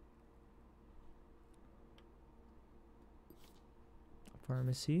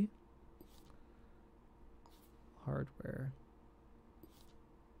 Pharmacy. Hardware.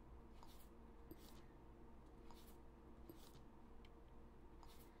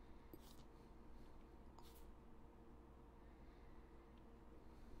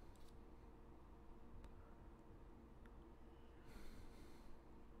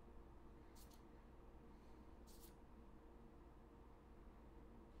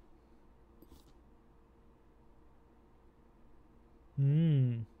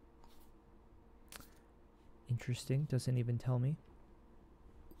 Interesting. Doesn't even tell me.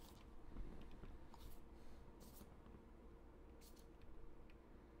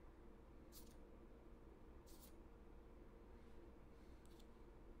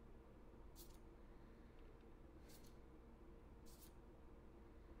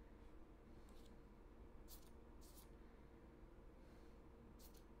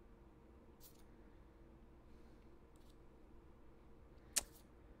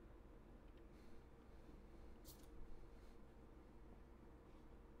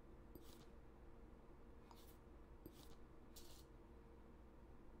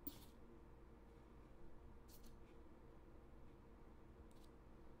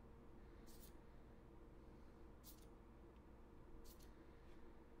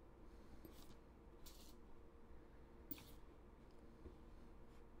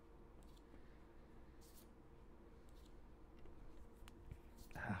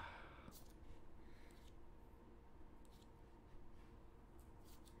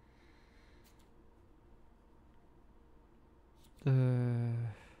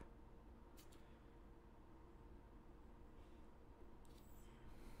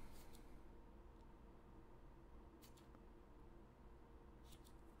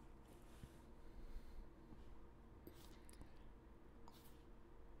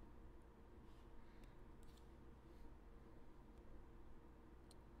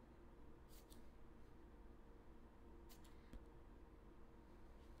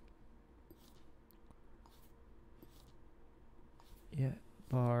 Yeah,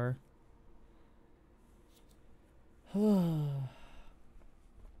 bar. Alright,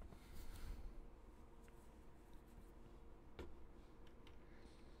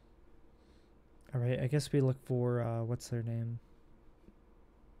 I guess we look for, what's their name?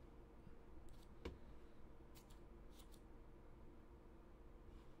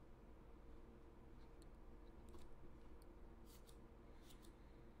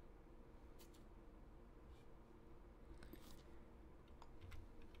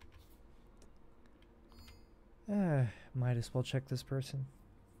 Might as well check this person.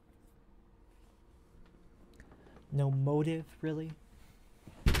 No motive, really?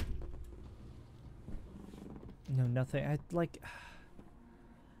 No, nothing.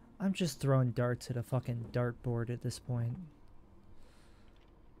 I'm just throwing darts at a fucking dartboard at this point.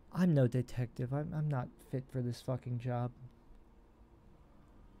 I'm no detective. I'm not fit for this fucking job.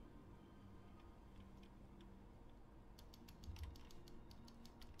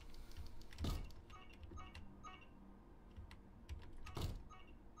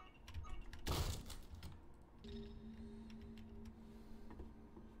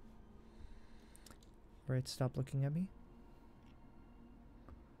 Right, stop looking at me.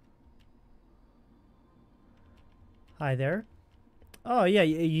 Hi there. Oh, yeah,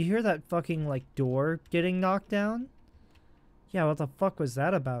 you hear that fucking, like, door getting knocked down? Yeah, what the fuck was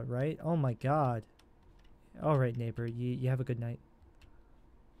that about, right? Oh my god. Alright, neighbor, you have a good night.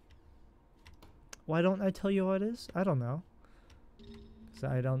 Why don't I tell you what it is? I don't know. 'Cause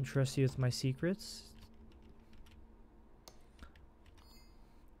I don't trust you with my secrets.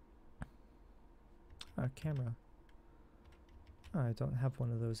 Ah, camera. Oh, I don't have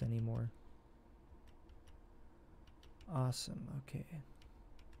one of those anymore. Awesome, okay.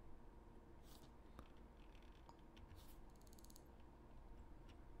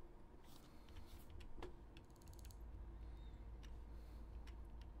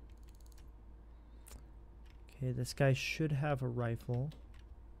 Okay, this guy should have a rifle.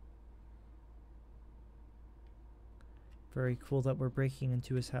 Very cool that we're breaking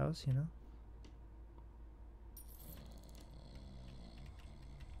into his house, you know?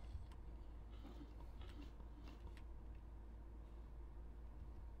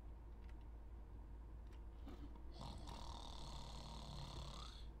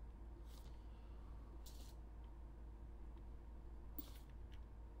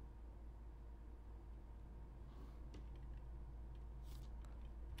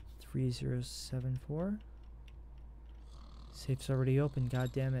 $3074. Safe's already open,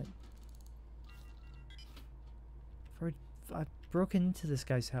 god damn it. I've broken into this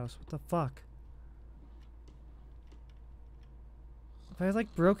guy's house. What the fuck? Have I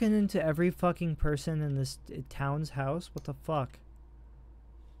like broken into every fucking person in this town's house? What the fuck?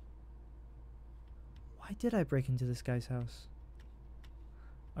 Why did I break into this guy's house?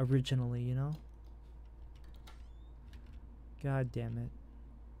 Originally, you know? God damn it.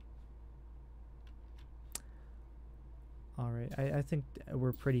 Alright, I think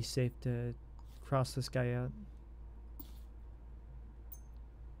we're pretty safe to cross this guy out.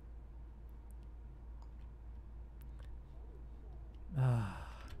 Ah.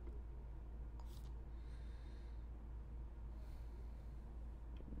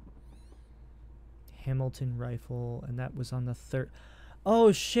 Hamilton rifle, and that was on the third.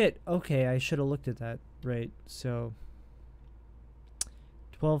 Oh shit! Okay, I should have looked at that. Right, so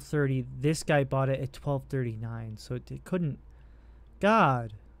 12:30. This guy bought it at 12:39, so it couldn't.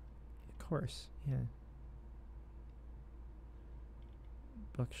 God, of course, yeah.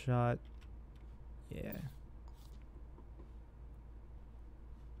 Buckshot, yeah.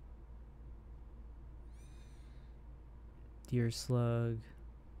 Deer slug.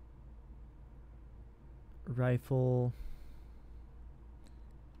 Rifle.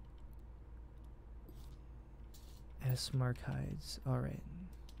 S-mark hides. Alright.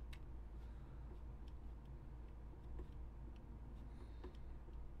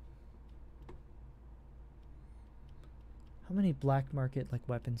 How many black market like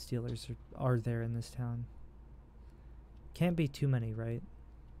weapons dealers are there in this town? Can't be too many, right?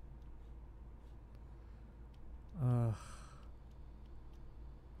 Ugh.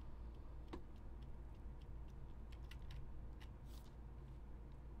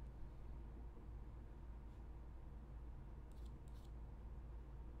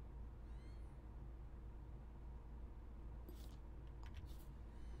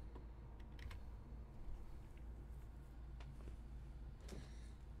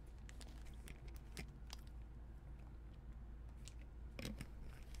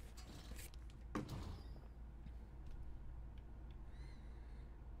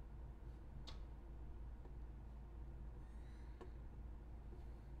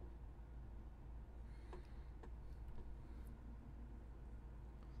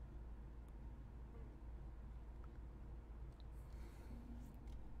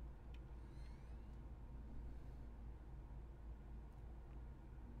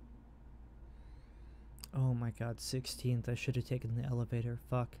 Oh my god, 16th. I should have taken the elevator.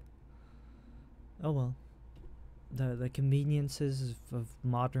 Fuck. Oh well. The conveniences of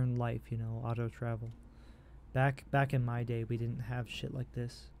modern life, you know, auto travel. Back in my day, we didn't have shit like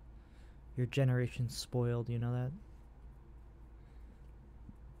this. Your generation's spoiled, you know that?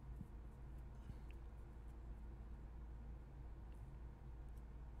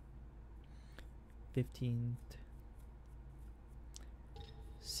 '15th,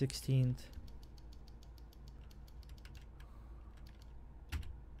 16th,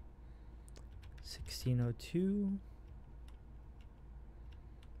 1602.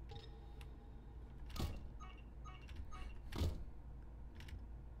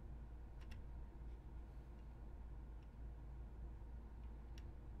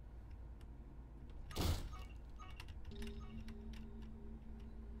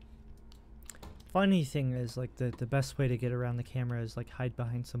 Funny thing is, like, the best way to get around the camera is, like, hide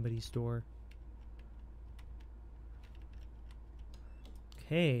behind somebody's door.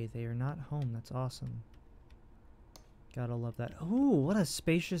 Okay, they are not home. That's awesome. Gotta love that. Ooh, what a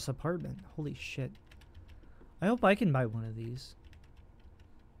spacious apartment. Holy shit. I hope I can buy one of these.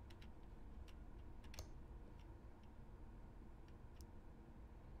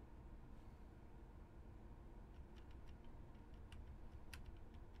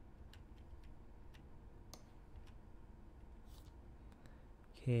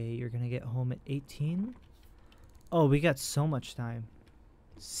 Okay, you're gonna get home at 18. Oh, we got so much time.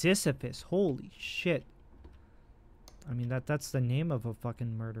 Sisyphus, holy shit. I mean, that's the name of a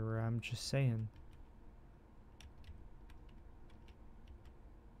fucking murderer, I'm just saying.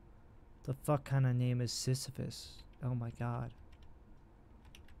 The fuck kind of name is Sisyphus? Oh my god.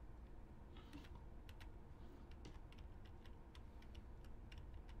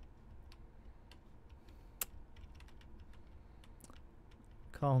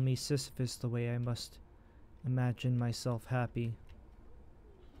 Call me Sisyphus the way I must imagine myself happy.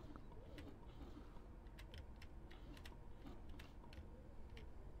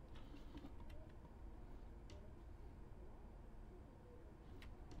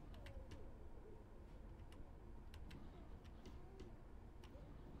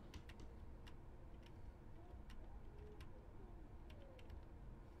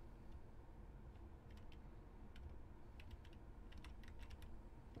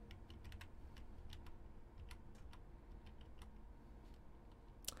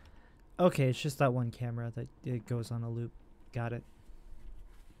 Okay, it's just that one camera that it goes on a loop. Got it.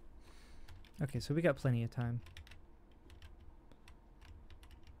 Okay, so we got plenty of time.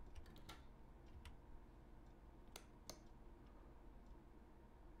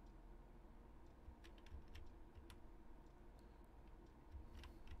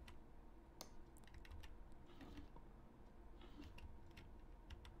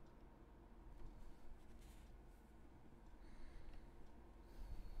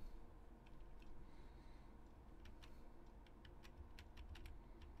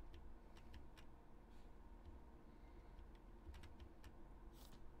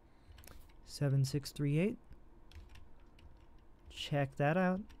 Seven, 6, 3, 8. Check that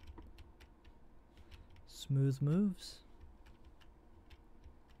out. Smooth moves.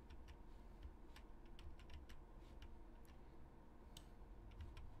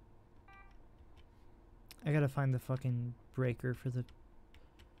 I gotta find the fucking breaker for the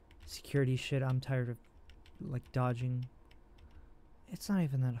security shit. I'm tired of, like, dodging. It's not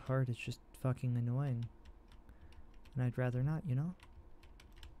even that hard, it's just fucking annoying. And I'd rather not, you know?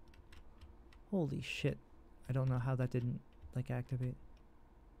 Holy shit. I don't know how that didn't, like, activate.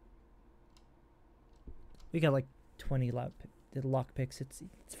 We got, like, 20 lockpicks. It's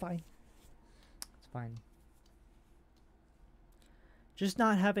fine. It's fine. Just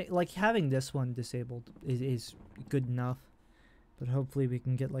not having, like, having this one disabled is good enough. But hopefully we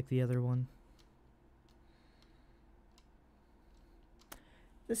can get, like, the other one.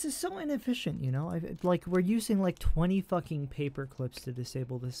 This is so inefficient, you know? Like, we're using, like, 20 fucking paper clips to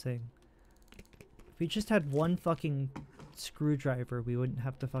disable this thing. If we just had one fucking screwdriver, we wouldn't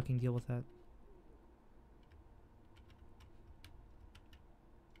have to fucking deal with that.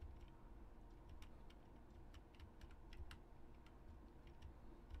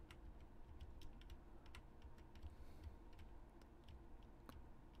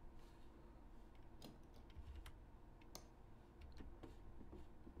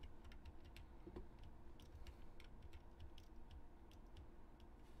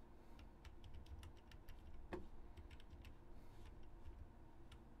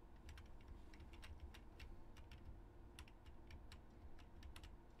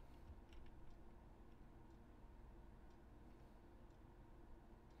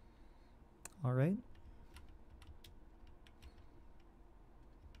 All right.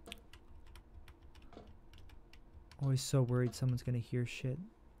 Always so worried someone's gonna hear shit.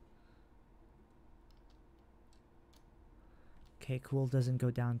 Okay, cool. Doesn't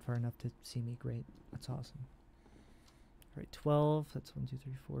go down far enough to see me. Great. That's awesome. Alright, 12. That's 1, 2,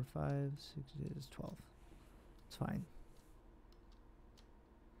 3, 4, 5, 6. It is 12. It's fine.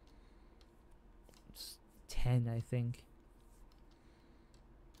 It's 10, I think.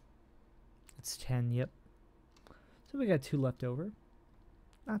 It's 10, yep. So we got 2 left over.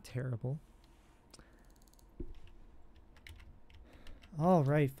 Not terrible.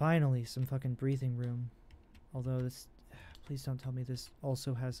 Alright, finally, some fucking breathing room. Although this... Please don't tell me this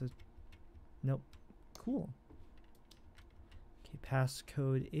also has a... Nope. Cool. Okay,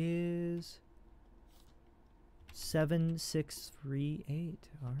 passcode is... 7638.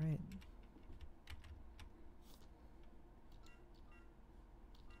 Alright.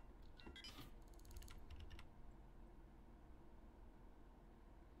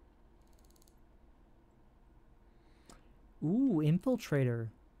 Ooh, infiltrator.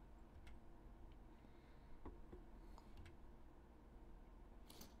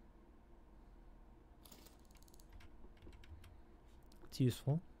 It's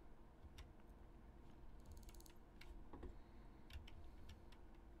useful.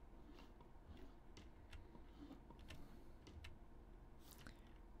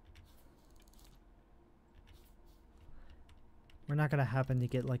 We're not gonna happen to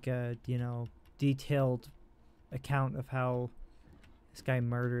get like a, you know, detailed account of how this guy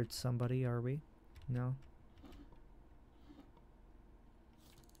murdered somebody, are we? No.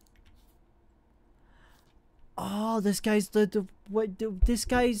 Oh, this guy's this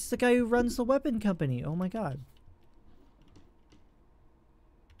guy's the guy who runs the weapon company. Oh my god.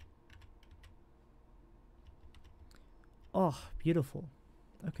 Oh, beautiful.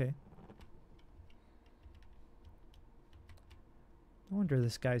 Okay. No wonder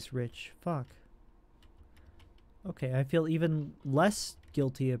this guy's rich. Fuck. Okay, I feel even less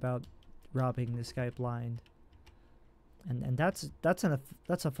guilty about robbing this guy blind. And that's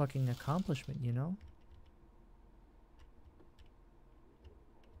a fucking accomplishment, you know?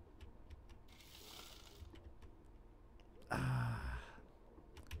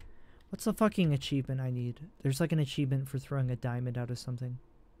 What's the fucking achievement I need? There's like an achievement for throwing a diamond out of something.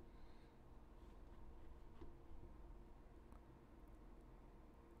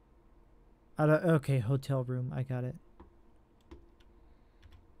 Okay, hotel room. I got it.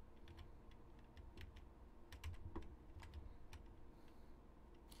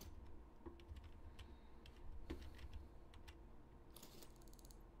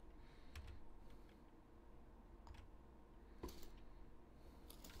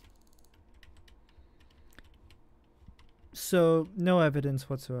 So, no evidence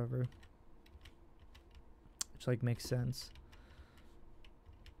whatsoever. Which, like, makes sense.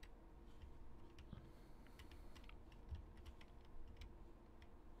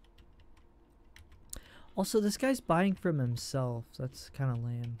 Also, this guy's buying from himself. That's kind of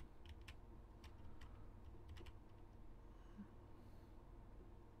lame.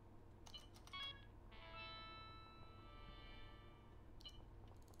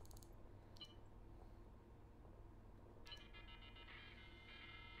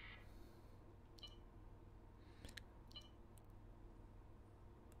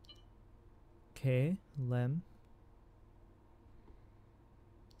 Okay, Lem.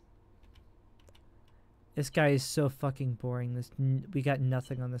 This guy is so fucking boring. We got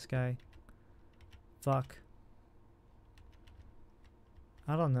nothing on this guy. Fuck.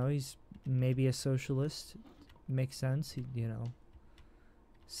 I don't know. He's maybe a socialist. Makes sense. He, you know,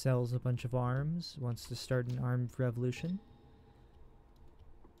 sells a bunch of arms. Wants to start an armed revolution.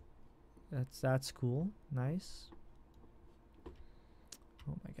 That's cool. Nice.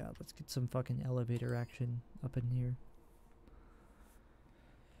 Oh my god. Let's get some fucking elevator action up in here.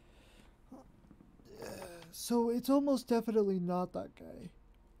 So it's almost definitely not that guy.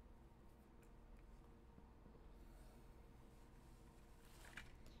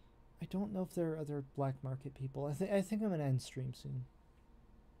 I don't know if there are other black market people. I think I'm gonna end stream soon.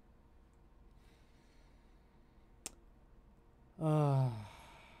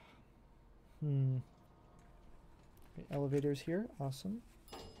 Okay, elevators here. Awesome.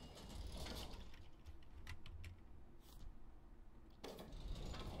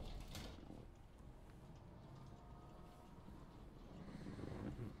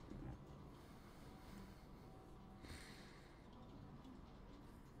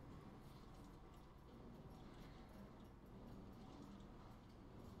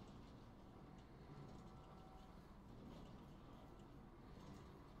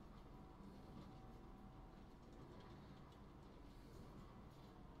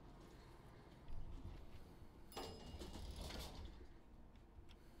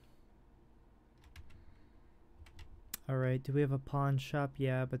 Alright, do we have a pawn shop?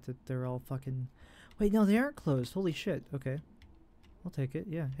 Yeah, but they're all fucking... Wait, no, they aren't closed. Holy shit. Okay. I'll take it.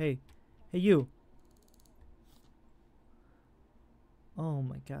 Yeah. Hey. Hey, you. Oh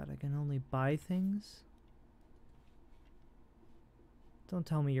my god, I can only buy things? Don't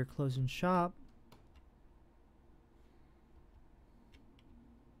tell me you're closing shop.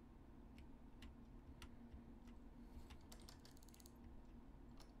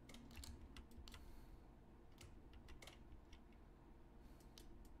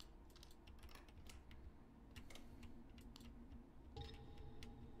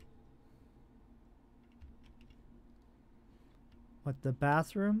 What, the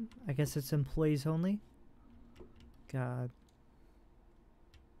bathroom? I guess it's employees only? God.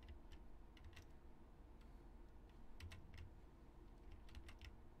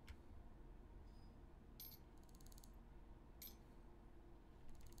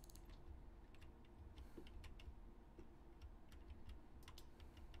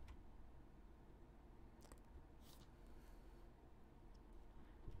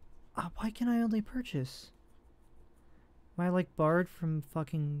 Why can I only purchase? Am I like barred from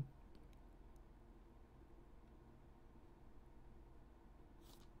fucking...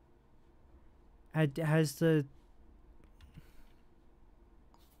 Has the...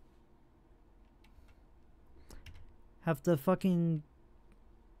 Have the fucking...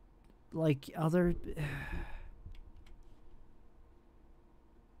 Like, other...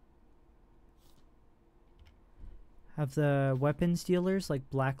 Have the weapons dealers, like,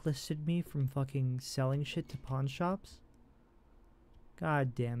 blacklisted me from fucking selling shit to pawn shops?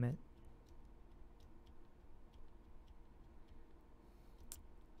 God damn it.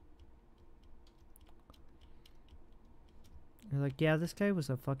 They're like, yeah, this guy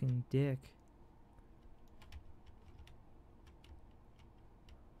was a fucking dick.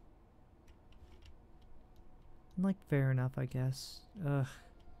 I'm like, fair enough, I guess. Ugh.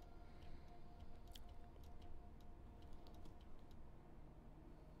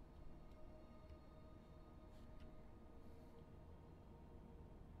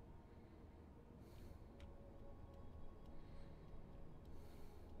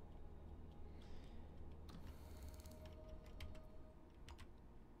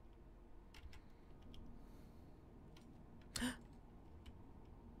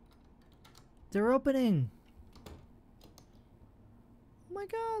 They're opening! Oh my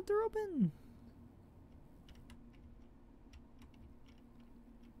god, they're open!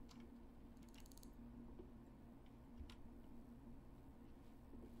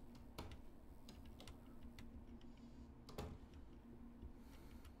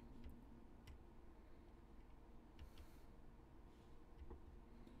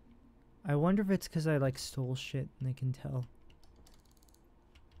 I wonder if it's because I like stole shit and they can tell.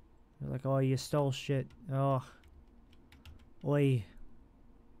 They're like, oh, you stole shit. Oh. Oi.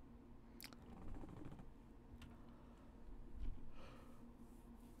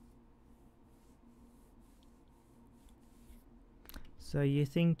 So you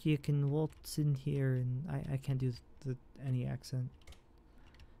think you can waltz in here and I can't do any accent.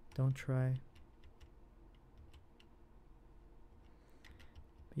 Don't try.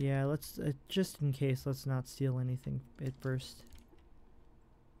 But yeah, let's, just in case, let's not steal anything at first.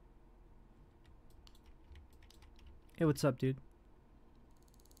 Hey, what's up, dude?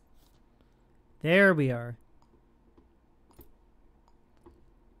 There we are.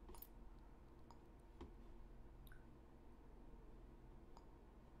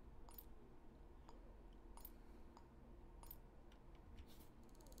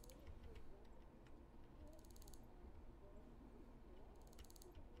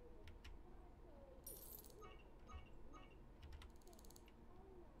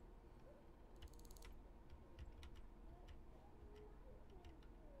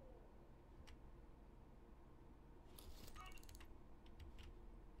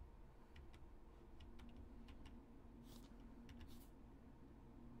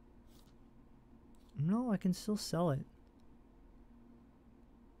 No, I can still sell it.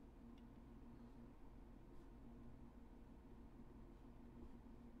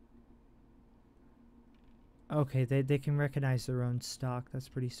 Okay, they can recognize their own stock. That's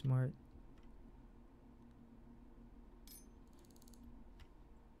pretty smart.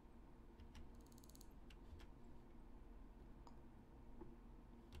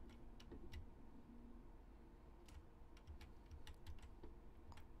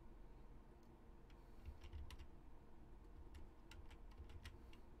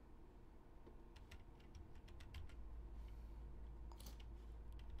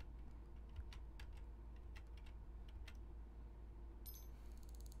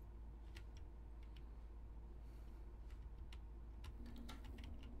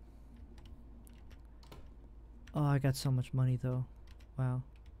 Oh, I got so much money though. Wow.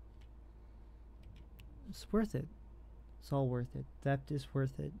 It's worth it. It's all worth it. Theft is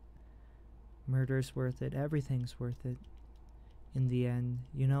worth it. Murder's worth it. Everything's worth it. In the end,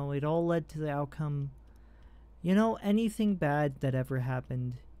 you know, it all led to the outcome. You know, anything bad that ever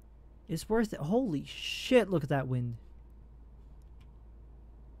happened is worth it. Holy shit, look at that wind.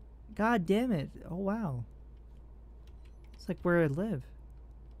 God damn it. Oh, wow. It's like where I live.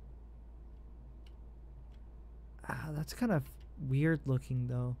 Ah, that's kind of weird looking,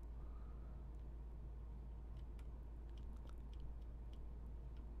 though.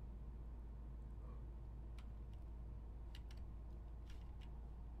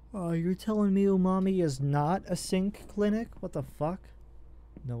 Oh, you're telling me Umami is not a sink clinic? What the fuck?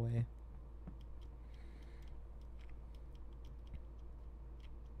 No way.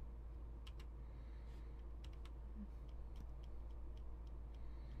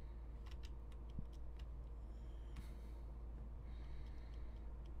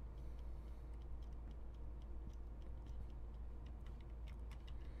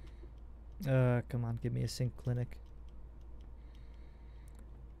 Come on, give me a sink clinic.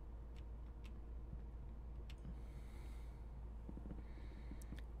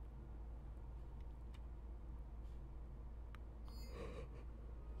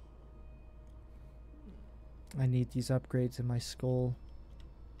 I need these upgrades in my skull.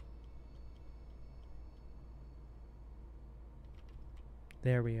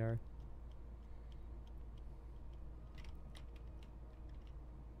 There we are.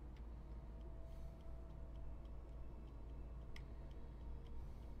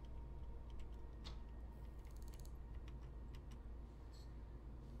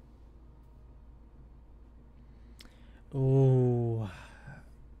 Oh.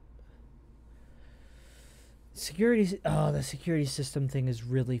 Security. Oh, the security system thing is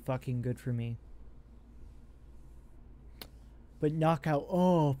really fucking good for me. But knockout.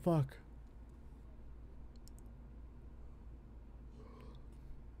 Oh, fuck.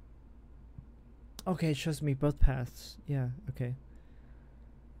 Okay, it shows me both paths. Yeah, okay.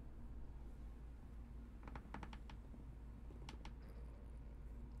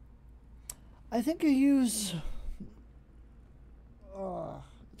 I think I use...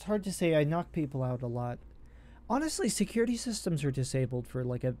 it's hard to say. I knock people out a lot. Honestly, security systems are disabled for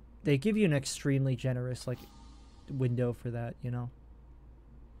like a... They give you an extremely generous like window for that, you know?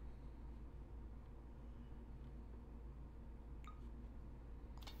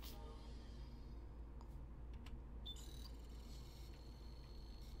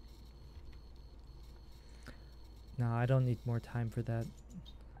 No, I don't need more time for that.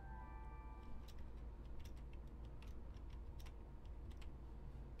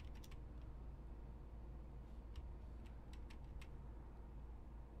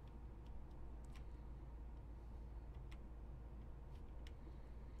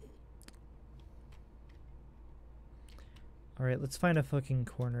 Alright, let's find a fucking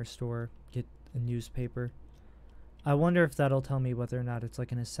corner store. Get a newspaper. I wonder if that'll tell me whether or not it's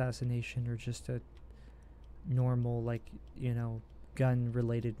like an assassination or just a normal, like, you know,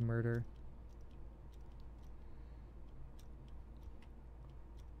 gun-related murder.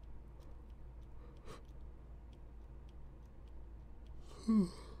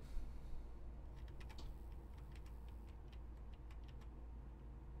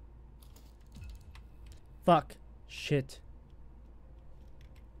 Fuck. Shit.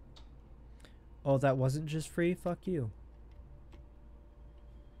 Oh, that wasn't just free? Fuck you.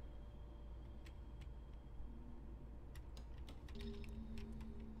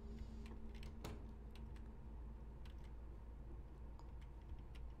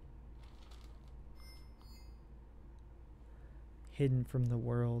 Hidden from the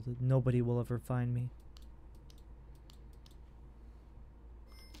world. Nobody will ever find me.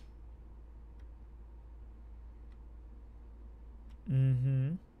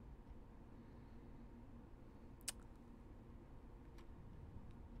 Mm-hmm.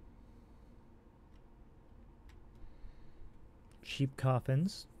 Cheap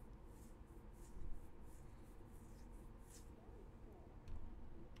coffins.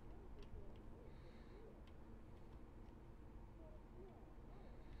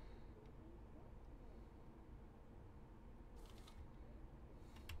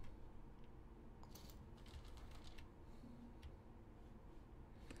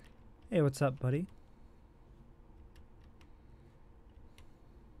 Hey, what's up, buddy?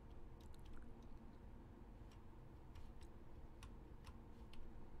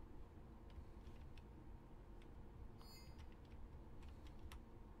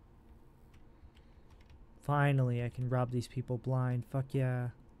 Finally, I can rob these people blind. Fuck yeah.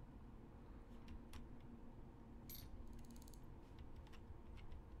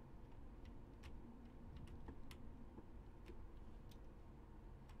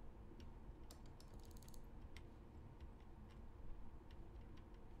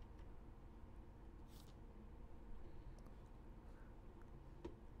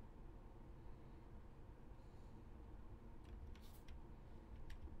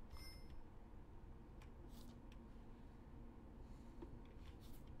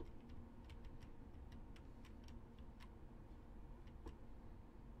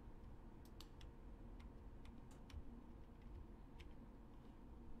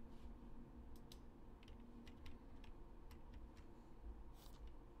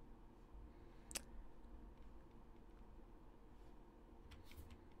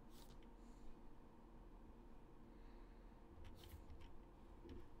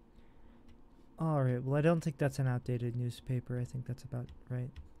 Alright, well I don't think that's an outdated newspaper. I think that's about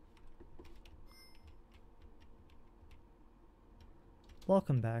right.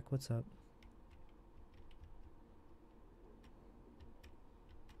 Welcome back. What's up?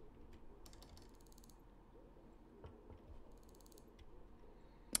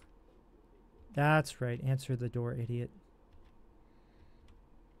 That's right. Answer the door, idiot.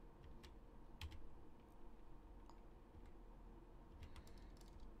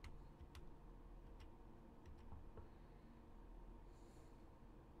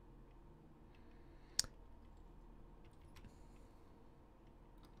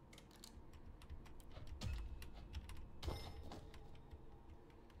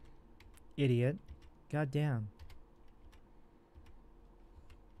 Idiot. Goddamn.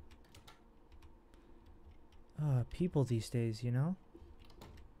 People these days, you know?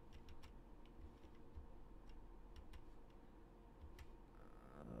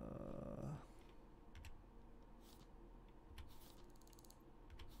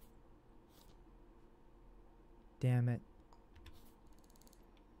 Damn it.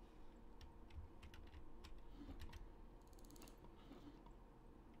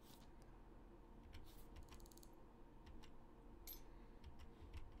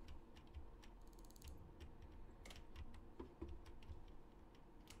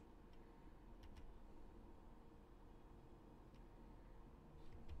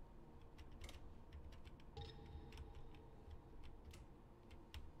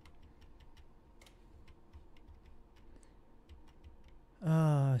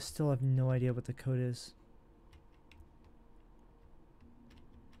 Still have no idea what the code is.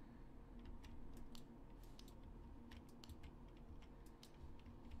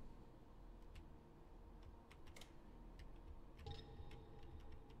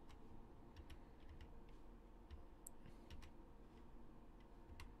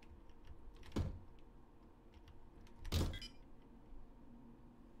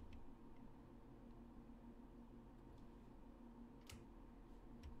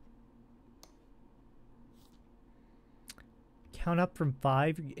 Count up from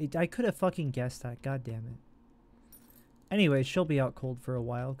 5? I could have fucking guessed that. God damn it. Anyway, she'll be out cold for a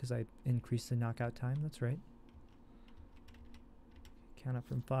while because I increased the knockout time. That's right. Count up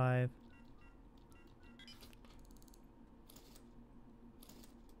from 5.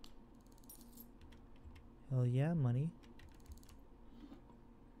 Hell yeah, money.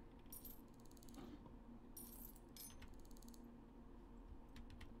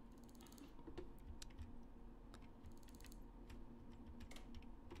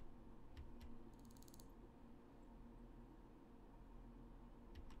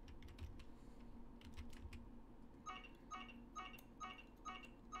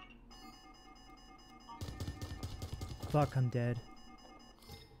 Fuck, I'm dead.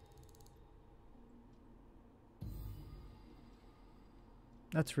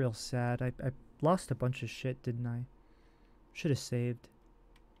 That's real sad. I lost a bunch of shit, didn't I? Should have saved.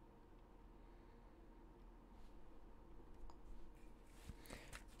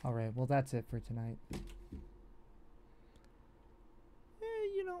 Alright, well that's it for tonight.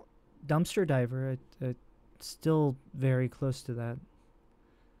 You know, dumpster diver, still very close to that.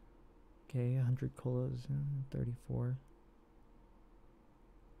 Okay, 100 colas, 34.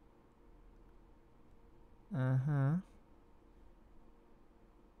 Uh-huh.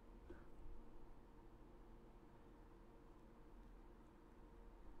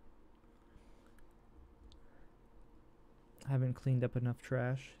 I haven't cleaned up enough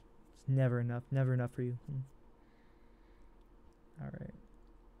trash. It's never enough for you. Alright.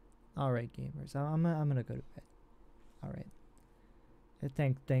 Alright, gamers. I'm gonna go to bed. Alright.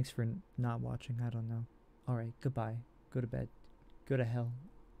 Thanks for not watching. I don't know. Alright, goodbye. Go to bed. Go to hell.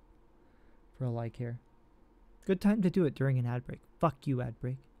 For all I care. Good time to do it during an ad break. Fuck you, ad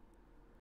break.